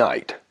Thursday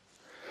night,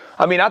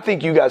 I mean, I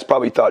think you guys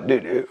probably thought,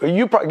 dude,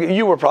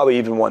 you were probably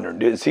even wondering,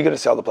 dude, is he going to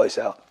sell the place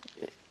out?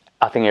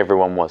 I think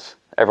everyone was.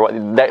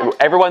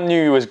 Everyone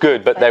knew he was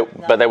good, but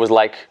there was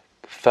like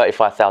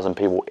 35,000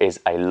 people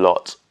is a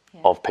lot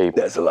of people.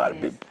 That's a lot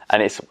of people.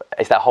 And it's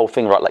that whole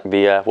thing, right? Like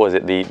the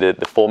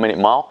 4-minute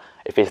mile.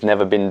 If it's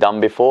never been done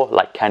before,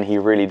 like, can he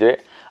really do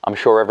it? I'm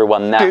sure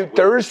everyone now. Dude,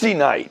 Thursday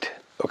night,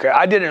 okay,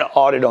 I did an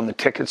audit on the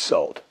tickets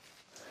sold,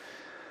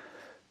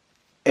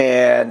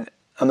 and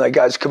I'm like,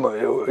 guys, come on,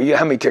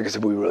 how many tickets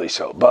have we really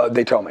sold? But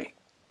they told me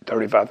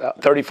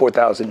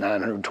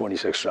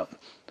 34,926 something.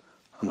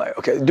 I'm like,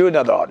 okay, do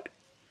another audit.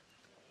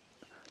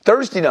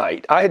 Thursday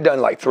night, I had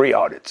done like 3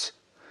 audits.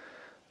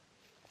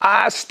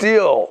 I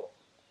still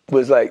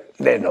was like,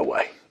 there's no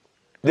way.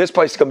 This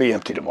place is going to be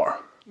empty tomorrow.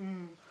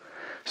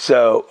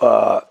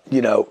 So,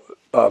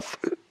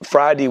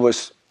 Friday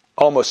was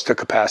almost to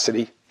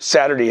capacity.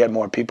 Saturday had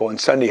more people, and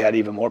Sunday had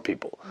even more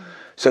people.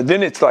 So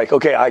then it's like,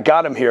 okay, I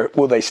got them here.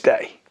 Will they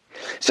stay?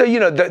 So,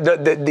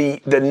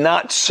 the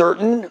not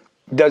certain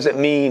doesn't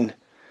mean,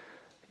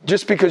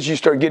 just because you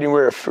start getting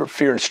rid of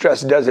fear and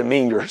stress doesn't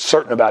mean you're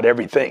certain about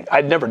everything.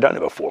 I'd never done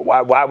it before.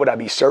 Why would I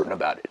be certain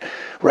about it?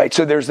 Right?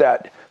 So there's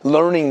that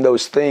learning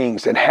those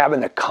things and having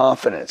the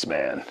confidence,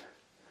 man,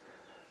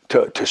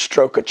 to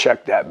stroke a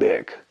check that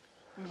big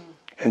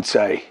and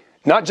say,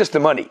 not just the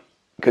money,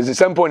 because at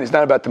some point it's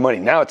not about the money.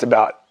 Now it's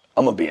about,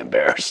 I'm going to be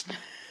embarrassed.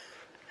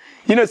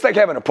 It's like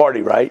having a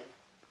party, right?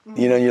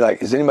 You're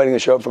like, is anybody going to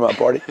show up for my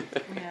party?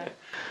 Yeah.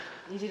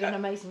 You did an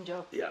amazing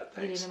job. Yeah,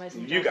 thanks. You did an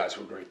amazing You job. guys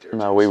were great there.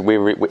 No,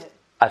 we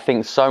I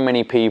think so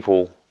many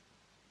people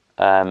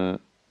came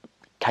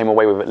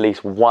away with at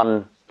least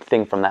one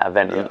thing from that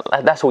event. Yeah.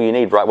 And that's all you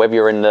need, right? Whether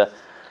you're in the...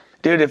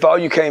 Dude, if all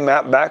you came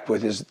back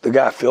with is the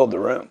guy filled the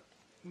room,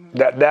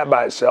 that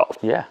by itself.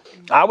 Yeah.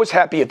 I was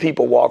happy if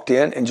people walked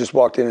in and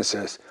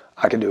says,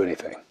 I can do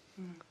anything.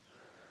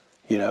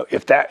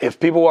 If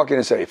people walk in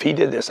and say, if he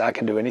did this, I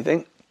can do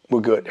anything,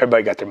 we're good.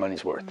 Everybody got their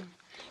money's worth.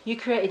 You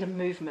created a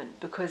movement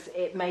because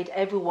it made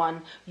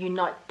everyone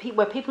unite,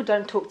 where people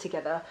don't talk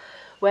together,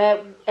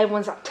 where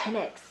everyone's like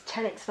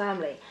 10X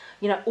family.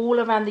 All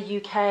around the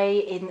UK,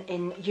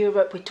 in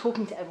Europe, we're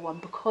talking to everyone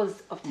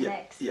because of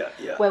 10X. Yeah.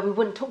 Where we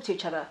wouldn't talk to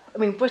each other. I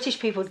mean, British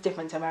people is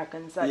different to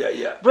Americans. Like,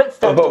 Yeah. Brits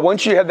don't But talk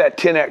once you have that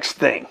 10X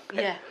thing.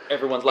 Yeah.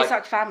 Everyone's It's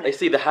like family. They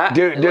see the hat.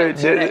 Dude, like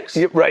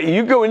 10X. right.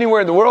 You go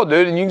anywhere in the world,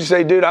 dude, and you can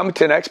say, dude, I'm a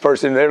 10X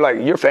person. And they're like,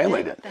 you're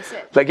family then. That's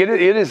it. Like, it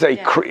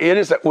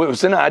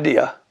was an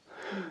idea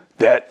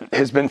that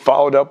has been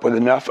followed up with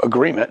enough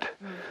agreement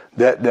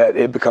that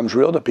it becomes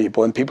real to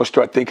people, and people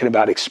start thinking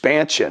about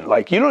expansion.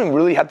 Like, you don't even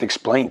really have to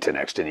explain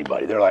 10X to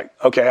anybody. They're like,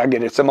 okay, I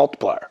get it. It's a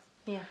multiplier.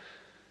 Yeah.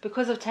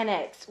 Because of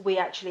 10X, we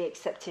actually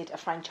accepted a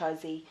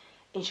franchisee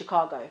in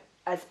Chicago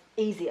as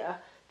easier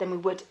than we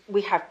would.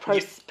 We have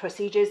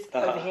procedures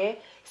over here,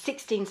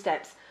 16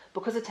 steps.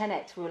 Because of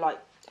 10X, we were like,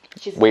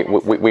 they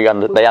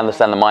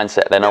understand the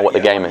mindset. They know what the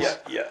game is.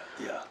 Yeah.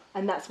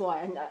 And that's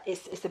why, and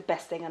it's the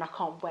best thing, and I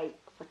can't wait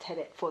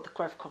for for the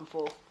GrowthCon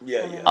 4.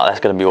 Yeah, yeah. Oh, that's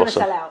going to be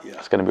awesome. Sell out.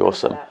 That's going to be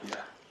awesome.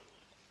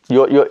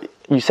 Yeah.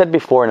 You said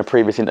before in a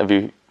previous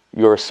interview,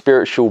 you're a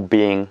spiritual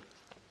being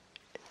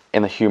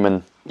in a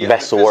human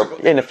vessel, or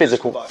in a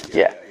physical body.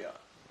 yeah.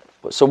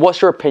 So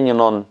what's your opinion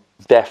on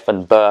death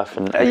and birth?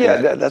 And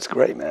That's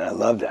great, man. I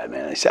love that,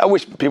 man. I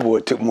wish people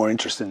would took more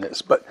interest in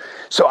this. But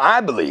so I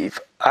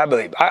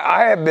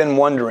have been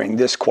wondering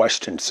this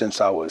question since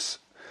I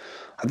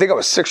think I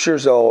was 6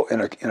 years old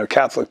in a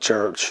Catholic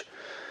church,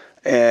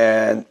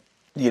 and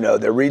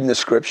they're reading the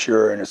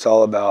scripture, and it's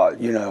all about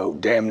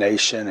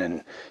damnation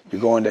and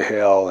you're going to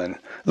hell. And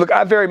look,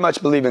 I very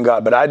much believe in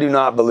God, but I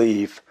don't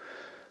believe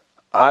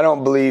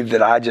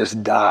that I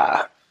just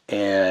die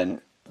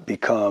and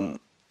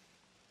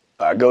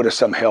I go to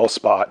some hell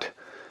spot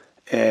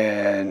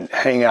and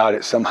hang out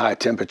at some high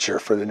temperature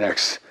for the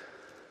next,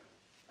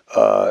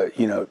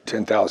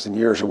 10,000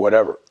 years or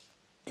whatever.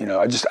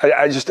 I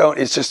just don't,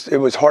 it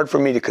was hard for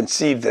me to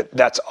conceive that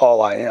that's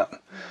all I am.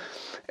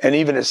 And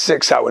even at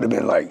 6, I would have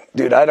been like,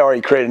 dude, I'd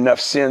already created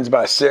enough sins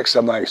by 6.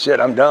 I'm like, shit,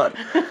 I'm done.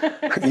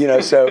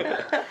 So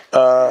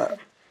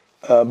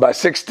by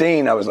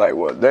 16, I was like,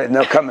 well, there's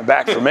no coming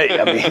back for me.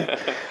 I mean,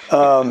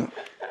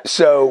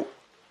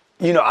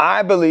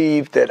 I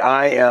believe that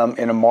I am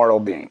an immortal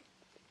being.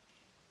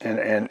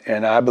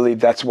 And I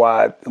believe that's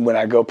why when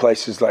I go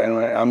places like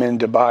I'm in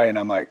Dubai and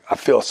I'm like, I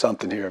feel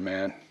something here,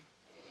 man.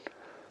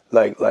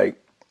 Like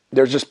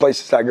there's just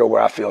places I go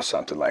where I feel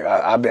something. Like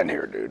I've been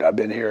here, dude. I've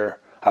been here.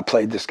 I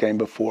played this game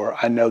before.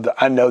 I know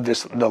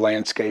the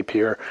landscape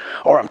here,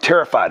 or I'm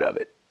terrified of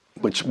it,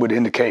 which would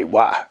indicate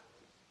why.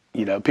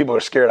 People are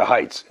scared of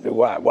heights.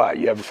 Why?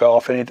 You ever fell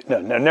off anything?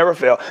 No, never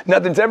fell.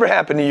 Nothing's ever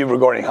happened to you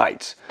regarding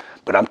heights,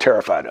 but I'm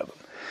terrified of them.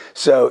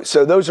 So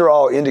those are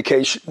all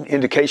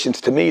indications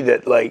to me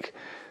that,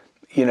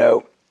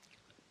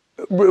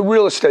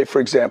 real estate, for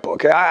example.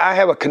 Okay, I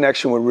have a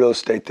connection with real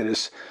estate that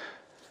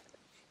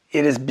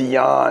it is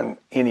beyond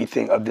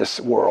anything of this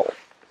world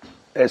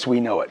as we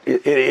know it.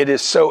 It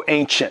is so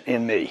ancient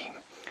in me.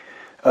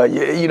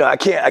 I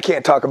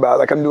can't talk about,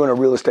 like, I'm doing a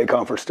real estate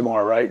conference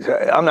tomorrow, right?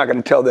 I'm not going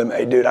to tell them,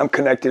 hey, dude, I'm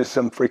connected to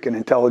some freaking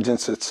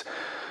intelligence that's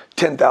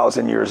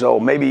 10,000 years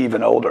old, maybe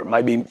even older,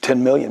 might be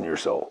 10 million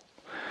years old.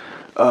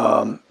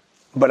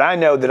 But I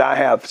know that I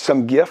have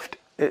some gift.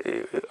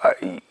 This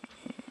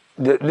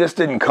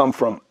didn't come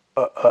from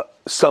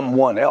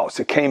someone else.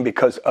 It came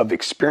because of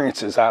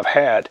experiences I've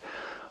had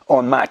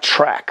on my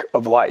track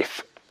of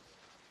life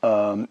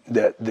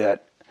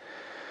that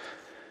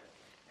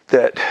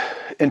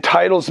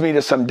entitles me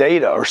to some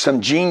data or some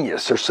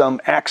genius or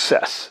some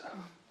access.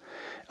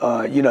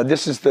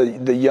 This is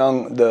the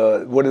young,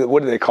 what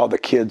do they call the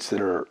kids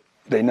that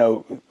they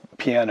know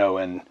piano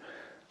and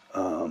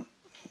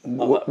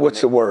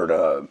what's the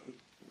word?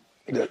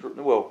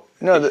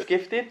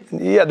 Gifted?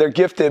 Yeah, they're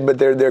gifted, but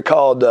they're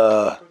called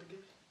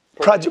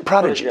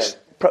prodigies.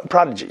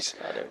 Prodigies,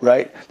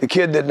 right? The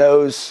kid that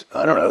knows,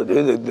 I don't know,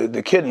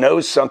 the kid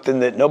knows something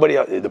that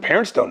the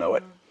parents don't know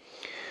it.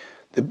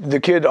 The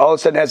kid all of a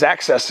sudden has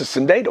access to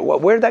some data.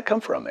 Where did that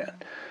come from, man?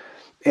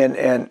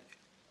 And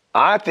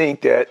I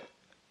think that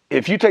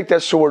if you take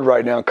that sword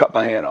right now and cut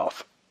my hand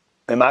off,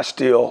 am I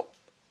still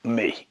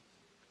me?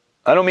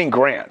 I don't mean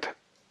Grant,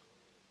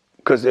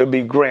 because it would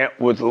be Grant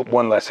with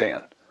one less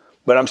hand,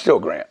 but I'm still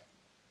Grant.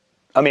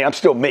 I mean, I'm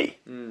still me,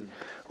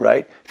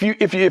 right?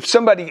 If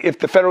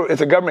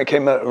the government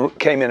came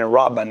in and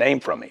robbed my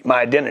name from me,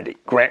 my identity,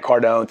 Grant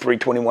Cardone,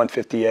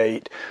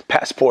 32158,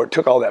 passport,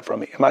 took all that from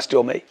me, am I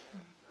still me?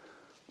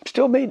 I'm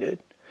still me, dude.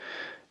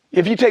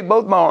 If you take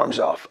both my arms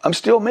off, I'm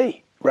still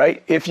me,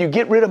 right? If you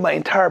get rid of my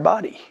entire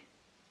body,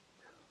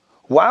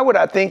 why would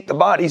I think the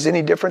body's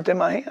any different than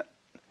my hand?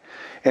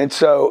 And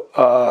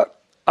so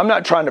I'm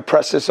not trying to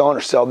press this on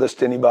or sell this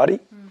to anybody.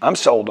 I'm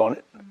sold on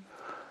it.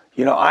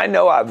 I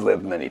know I've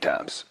lived many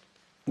times,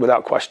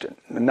 without question.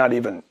 Not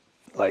even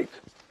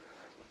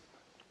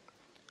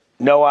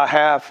know I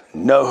have,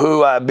 know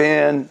who I've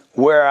been,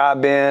 where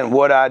I've been,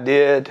 what I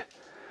did,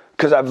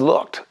 because I've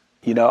looked.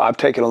 I've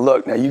taken a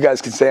look. Now, you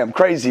guys can say I'm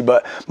crazy,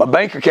 but my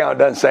bank account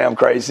doesn't say I'm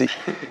crazy.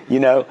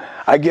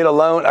 I get a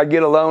loan.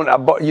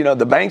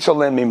 The banks will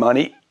lend me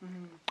money.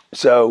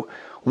 So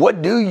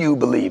what do you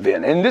believe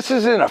in? And this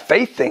isn't a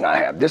faith thing I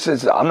have.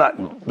 I'm not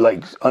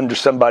under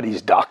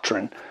somebody's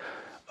doctrine.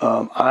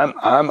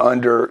 I'm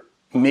under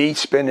me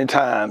spending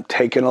time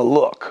taking a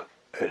look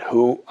at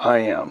who I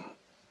am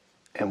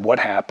and what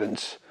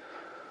happens.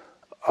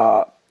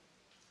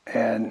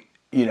 And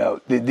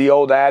the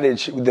old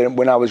adage that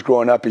when I was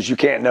growing up is you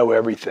can't know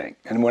everything.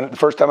 And the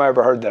first time I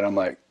ever heard that, I'm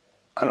like,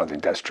 I don't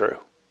think that's true.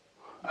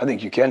 I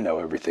think you can know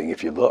everything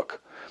if you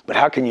look. But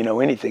how can you know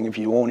anything if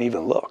you won't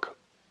even look?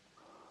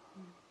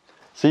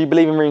 So you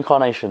believe in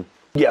reincarnation?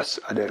 Yes,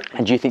 I do.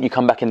 And do you think you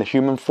come back in the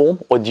human form,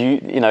 or do you,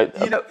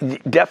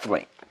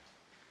 definitely.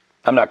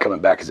 I'm not coming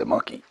back as a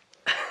monkey.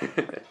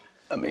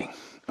 I mean,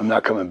 I'm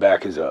not coming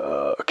back as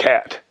a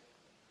cat.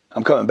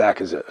 I'm coming back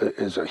as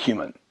a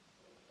human.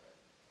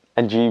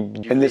 And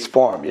in this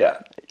form,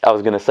 yeah. I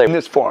was going to say, in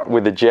this form,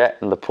 with the jet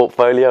and the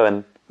portfolio,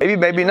 and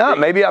maybe not.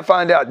 Maybe I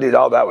find out, dude,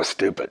 all that was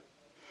stupid.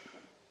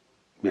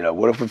 You know,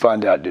 what if we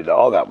find out, dude,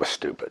 all that was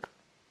stupid?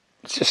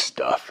 It's just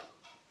stuff.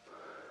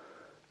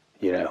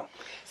 You know.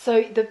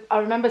 So I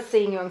remember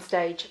seeing you on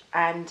stage,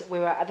 and we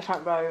were at the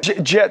front row.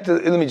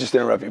 Let me just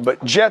interrupt you,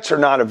 but jets are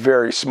not a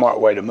very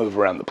smart way to move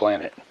around the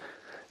planet.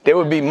 There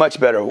would be much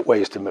better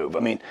ways to move. I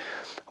mean,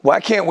 why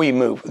can't we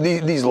move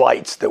these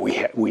lights that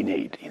we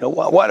need? You know,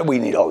 why do we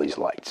need all these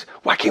lights?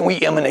 Why can't we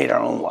emanate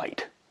our own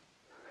light?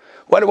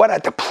 Why do I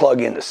have to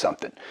plug into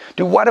something?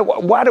 Dude, why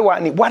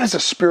does a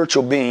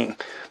spiritual being,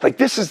 like,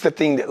 this is the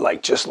thing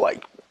that just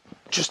like,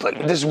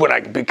 this is when I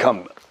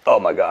become, oh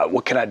my God,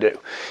 what can I do?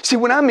 See,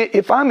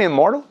 if I'm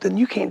immortal, then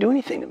you can't do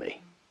anything to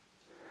me.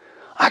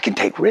 I can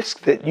take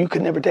risks that you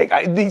could never take.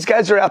 These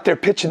guys are out there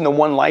pitching the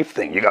one life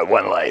thing. You got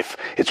one life.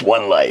 It's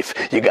one life.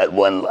 You got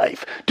one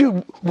life.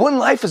 Dude, one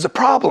life is a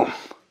problem.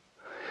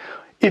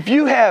 If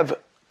you have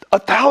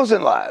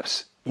 1,000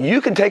 lives,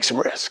 you can take some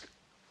risk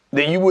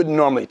that you wouldn't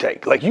normally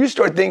take. Like, you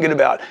start thinking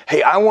about,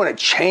 hey, I want to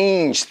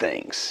change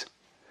things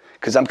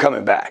because I'm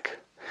coming back.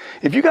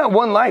 If you got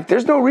one life,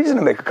 there's no reason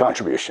to make a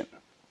contribution,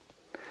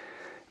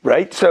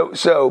 right?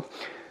 So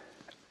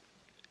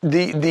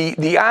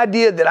the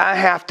idea that I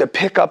have to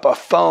pick up a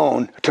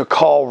phone to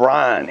call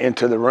Ryan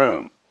into the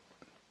room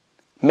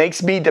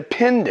makes me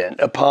dependent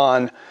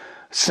upon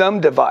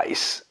some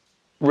device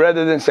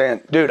rather than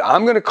saying, dude,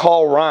 I'm going to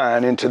call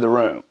Ryan into the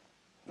room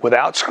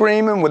without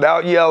screaming,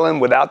 without yelling,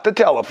 without the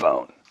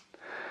telephone.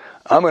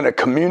 I'm going to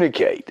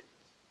communicate.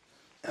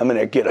 I'm going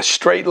to get a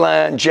straight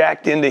line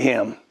jacked into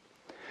him.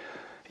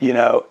 You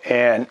know,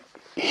 and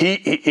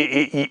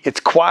it's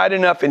quiet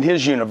enough in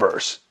his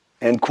universe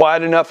and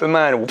quiet enough in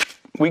mine.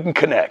 We can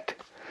connect.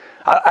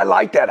 I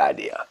like that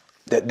idea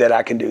that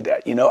I can do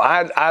that. You know,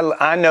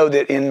 I know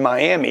that in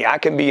Miami, I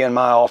can be in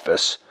my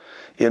office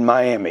in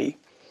Miami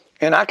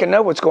and I can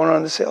know what's going on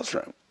in the sales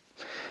room.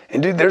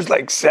 And dude, there's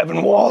like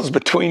 7 walls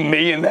between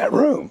me and that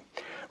room,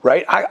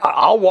 right?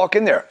 I'll walk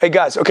in there. Hey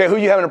guys, okay, who are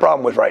you having a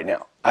problem with right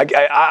now?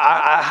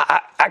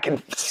 I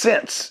can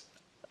sense.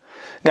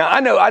 Now,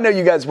 I know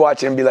you guys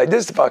watching and be like,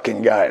 this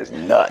fucking guy is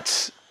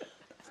nuts.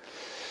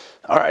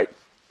 All right.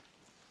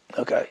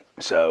 Okay.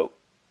 So,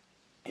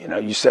 you know,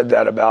 you said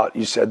that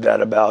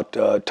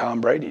about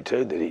Tom Brady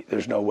too, that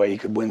there's no way he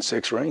could win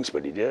 6 rings,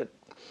 but he did.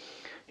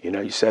 You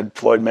know, you said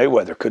Floyd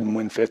Mayweather couldn't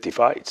win 50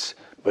 fights,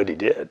 but he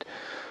did.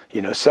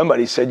 You know,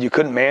 somebody said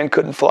man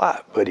couldn't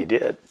fly, but he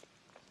did.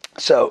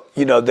 So,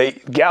 you know,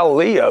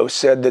 Galileo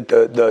said that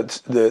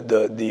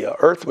the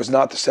earth was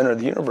not the center of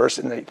the universe,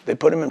 and they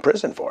put him in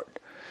prison for it.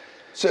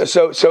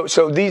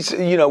 So these,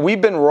 you know,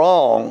 we've been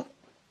wrong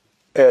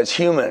as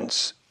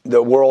humans.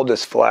 The world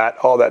is flat,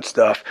 all that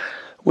stuff.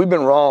 We've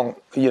been wrong,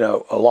 you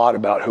know, a lot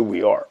about who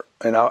we are.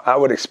 And I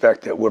would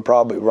expect that we're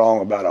probably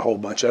wrong about a whole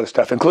bunch of other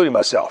stuff, including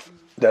myself,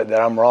 that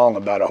I'm wrong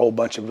about a whole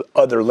bunch of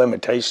other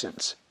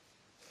limitations.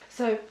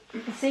 So,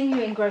 seeing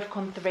you in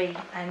GrowthCon 3,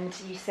 and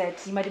you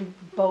made a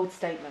bold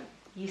statement.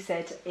 You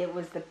said it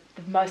was the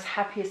most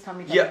happiest time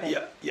you've ever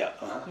been. Yeah.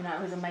 Uh-huh. You know,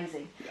 it was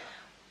amazing. Yeah.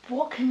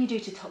 What can you do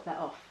to top that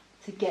off,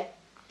 to get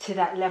to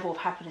that level of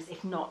happiness,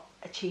 if not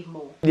achieve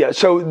more? Yeah,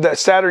 so that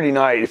Saturday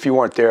night, if you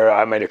weren't there,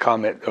 I made a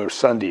comment, or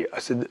Sunday, I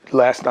said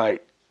last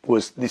night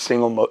was the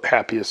single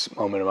happiest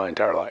moment of my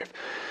entire life.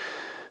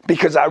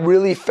 Because I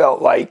really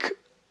felt like,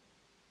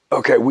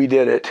 okay, we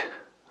did it.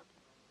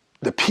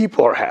 The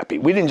people are happy.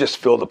 We didn't just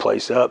fill the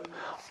place up.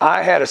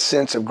 I had a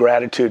sense of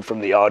gratitude from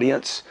the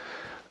audience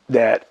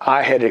that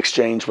I had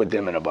exchanged with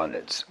them in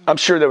abundance. I'm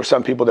sure there were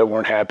some people that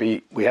weren't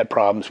happy. We had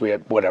problems, we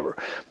had whatever.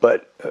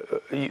 But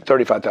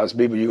 35,000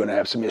 people, you're going to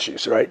have some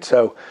issues, right?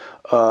 So,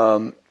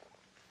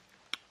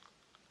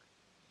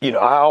 you know,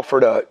 I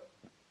offered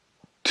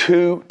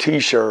 2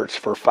 T-shirts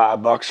for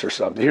 $5 or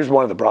something. Here's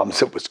one of the problems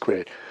that was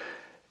created.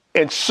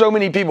 And so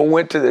many people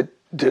went to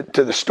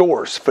the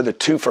stores for the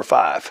 2 for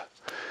 $5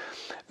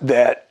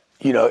 that,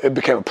 you know, it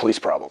became a police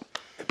problem.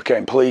 It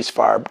became police,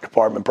 fire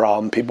department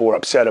problem. People were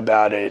upset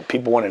about it.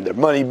 People wanted their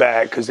money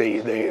back because they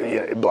you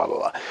know, blah, blah,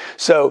 blah.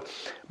 So,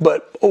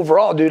 but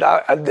overall, dude,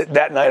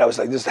 that night I was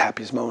like, this is the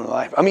happiest moment of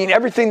life. I mean,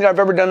 everything that I've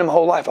ever done in my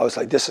whole life, I was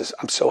like,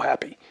 I'm so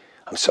happy.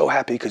 I'm so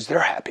happy because they're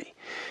happy.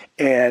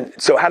 And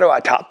so how do I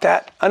top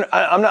that?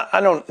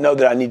 I don't know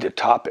that I need to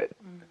top it.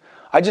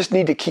 I just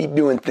need to keep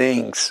doing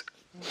things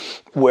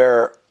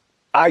where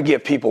I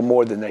give people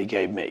more than they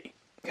gave me.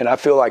 And I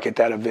feel like at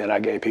that event, I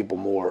gave people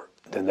more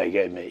than they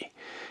gave me.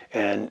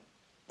 And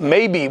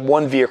maybe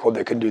one vehicle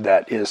that can do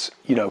that is,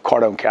 you know,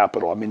 Cardone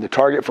Capital. I mean, the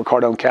target for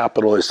Cardone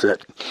Capital is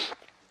that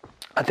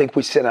I think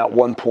we sent out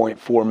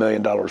 $1.4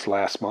 million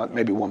last month,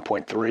 maybe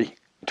 1.3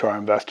 to our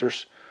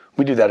investors.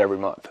 We do that every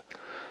month.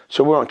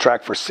 So we're on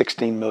track for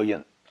 16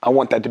 million. I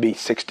want that to be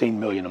 16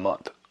 million a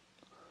month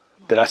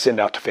that I send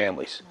out to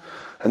families.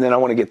 And then I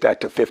want to get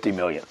that to 50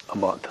 million a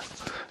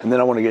month. And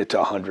then I want to get it to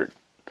 100.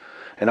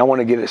 And I want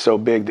to get it so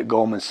big that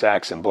Goldman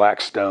Sachs and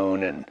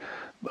Blackstone and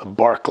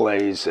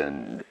Barclays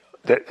and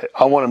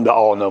I want them to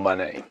all know my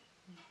name.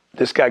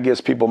 This guy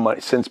gives people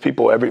money, sends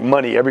people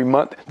money every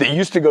month that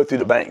used to go through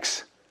the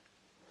banks.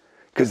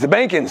 Because the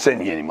bank isn't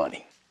sending you any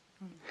money.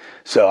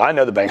 So I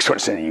know the banks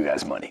aren't sending you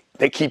guys money.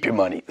 They keep your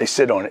money. They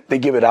sit on it. They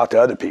give it out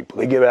to other people.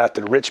 They give it out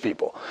to the rich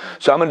people.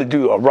 So I'm going to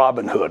do a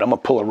Robin Hood. I'm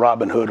going to pull a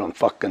Robin Hood on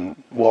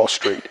fucking Wall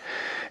Street.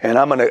 And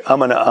I'm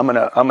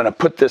gonna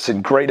put this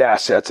in great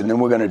assets, and then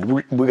we're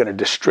gonna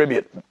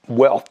distribute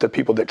wealth to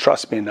people that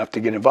trust me enough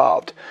to get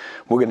involved.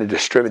 We're gonna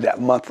distribute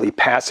that monthly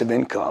passive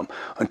income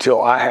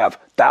until I have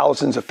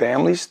thousands of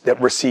families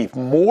that receive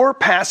more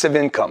passive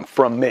income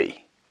from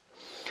me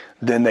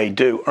than they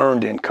do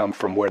earned income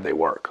from where they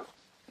work.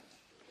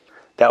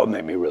 That would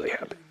make me really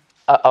happy.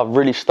 I've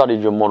really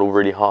studied your model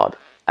really hard,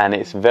 and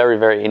it's very,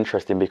 very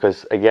interesting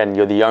because, again,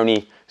 you're the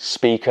only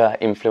speaker,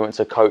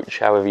 influencer, coach,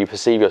 however you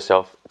perceive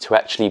yourself, to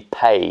actually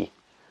pay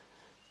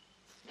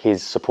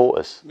his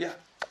supporters. Yeah.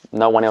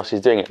 No one else is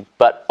doing it.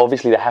 But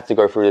obviously they have to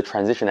go through the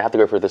transition. They have to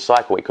go through the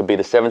cycle. It could be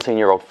the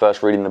 17-year-old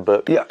first reading the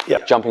book,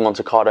 jumping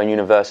onto Cardone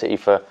University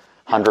for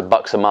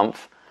 $100 a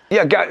month.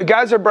 Yeah,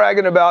 guys are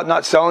bragging about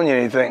not selling you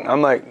anything.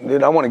 I'm like,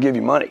 dude, I want to give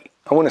you money.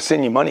 I want to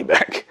send you money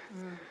back.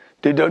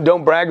 Dude,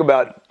 don't brag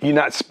about you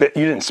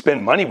didn't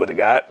spend money with a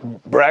guy.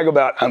 Brag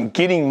about I'm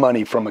getting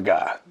money from a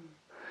guy.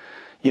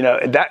 You know,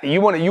 that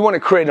you want to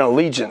create an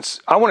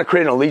allegiance. I want to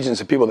create an allegiance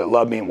of people that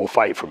love me and will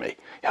fight for me.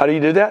 How do you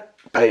do that?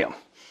 Pay them.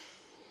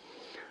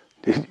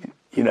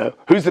 You know,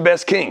 who's the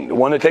best king? The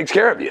one that takes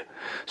care of you.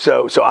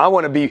 So I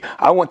want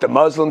the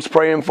Muslims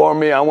praying for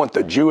me. I want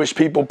the Jewish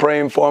people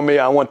praying for me.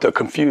 I want the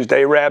confused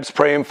Arabs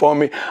praying for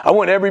me. I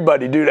want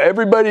everybody, dude,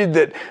 everybody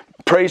that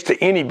prays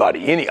to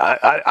anybody.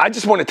 I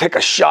just want to take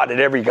a shot at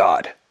every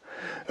God.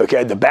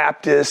 Okay, the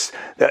Baptists,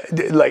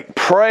 like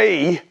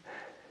pray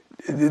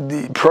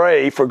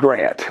for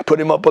Grant. Put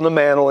him up on the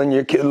mantle in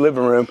your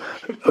living room.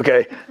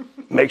 Okay,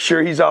 make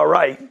sure he's all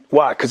right.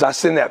 Why? Because I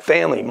send that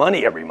family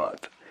money every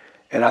month.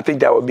 And I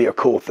think that would be a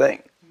cool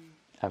thing.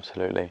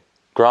 Absolutely.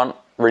 Grant,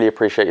 really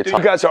appreciate your time.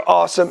 You guys are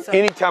awesome.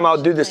 Anytime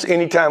I'll do this,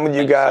 anytime with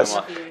you guys.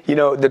 You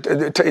know,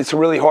 it's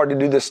really hard to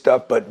do this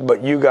stuff,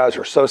 but you guys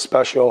are so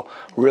special.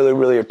 Really,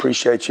 really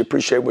appreciate you.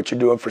 Appreciate what you're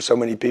doing for so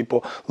many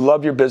people.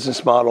 Love your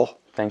business model.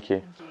 Thank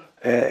you.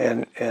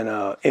 And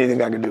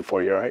anything I can do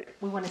for you, all right?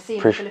 We want to see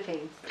you in the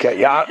Philippines. Okay,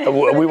 yeah,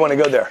 we want to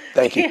go there.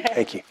 Thank you.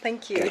 Thank you.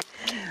 Thank you. Okay.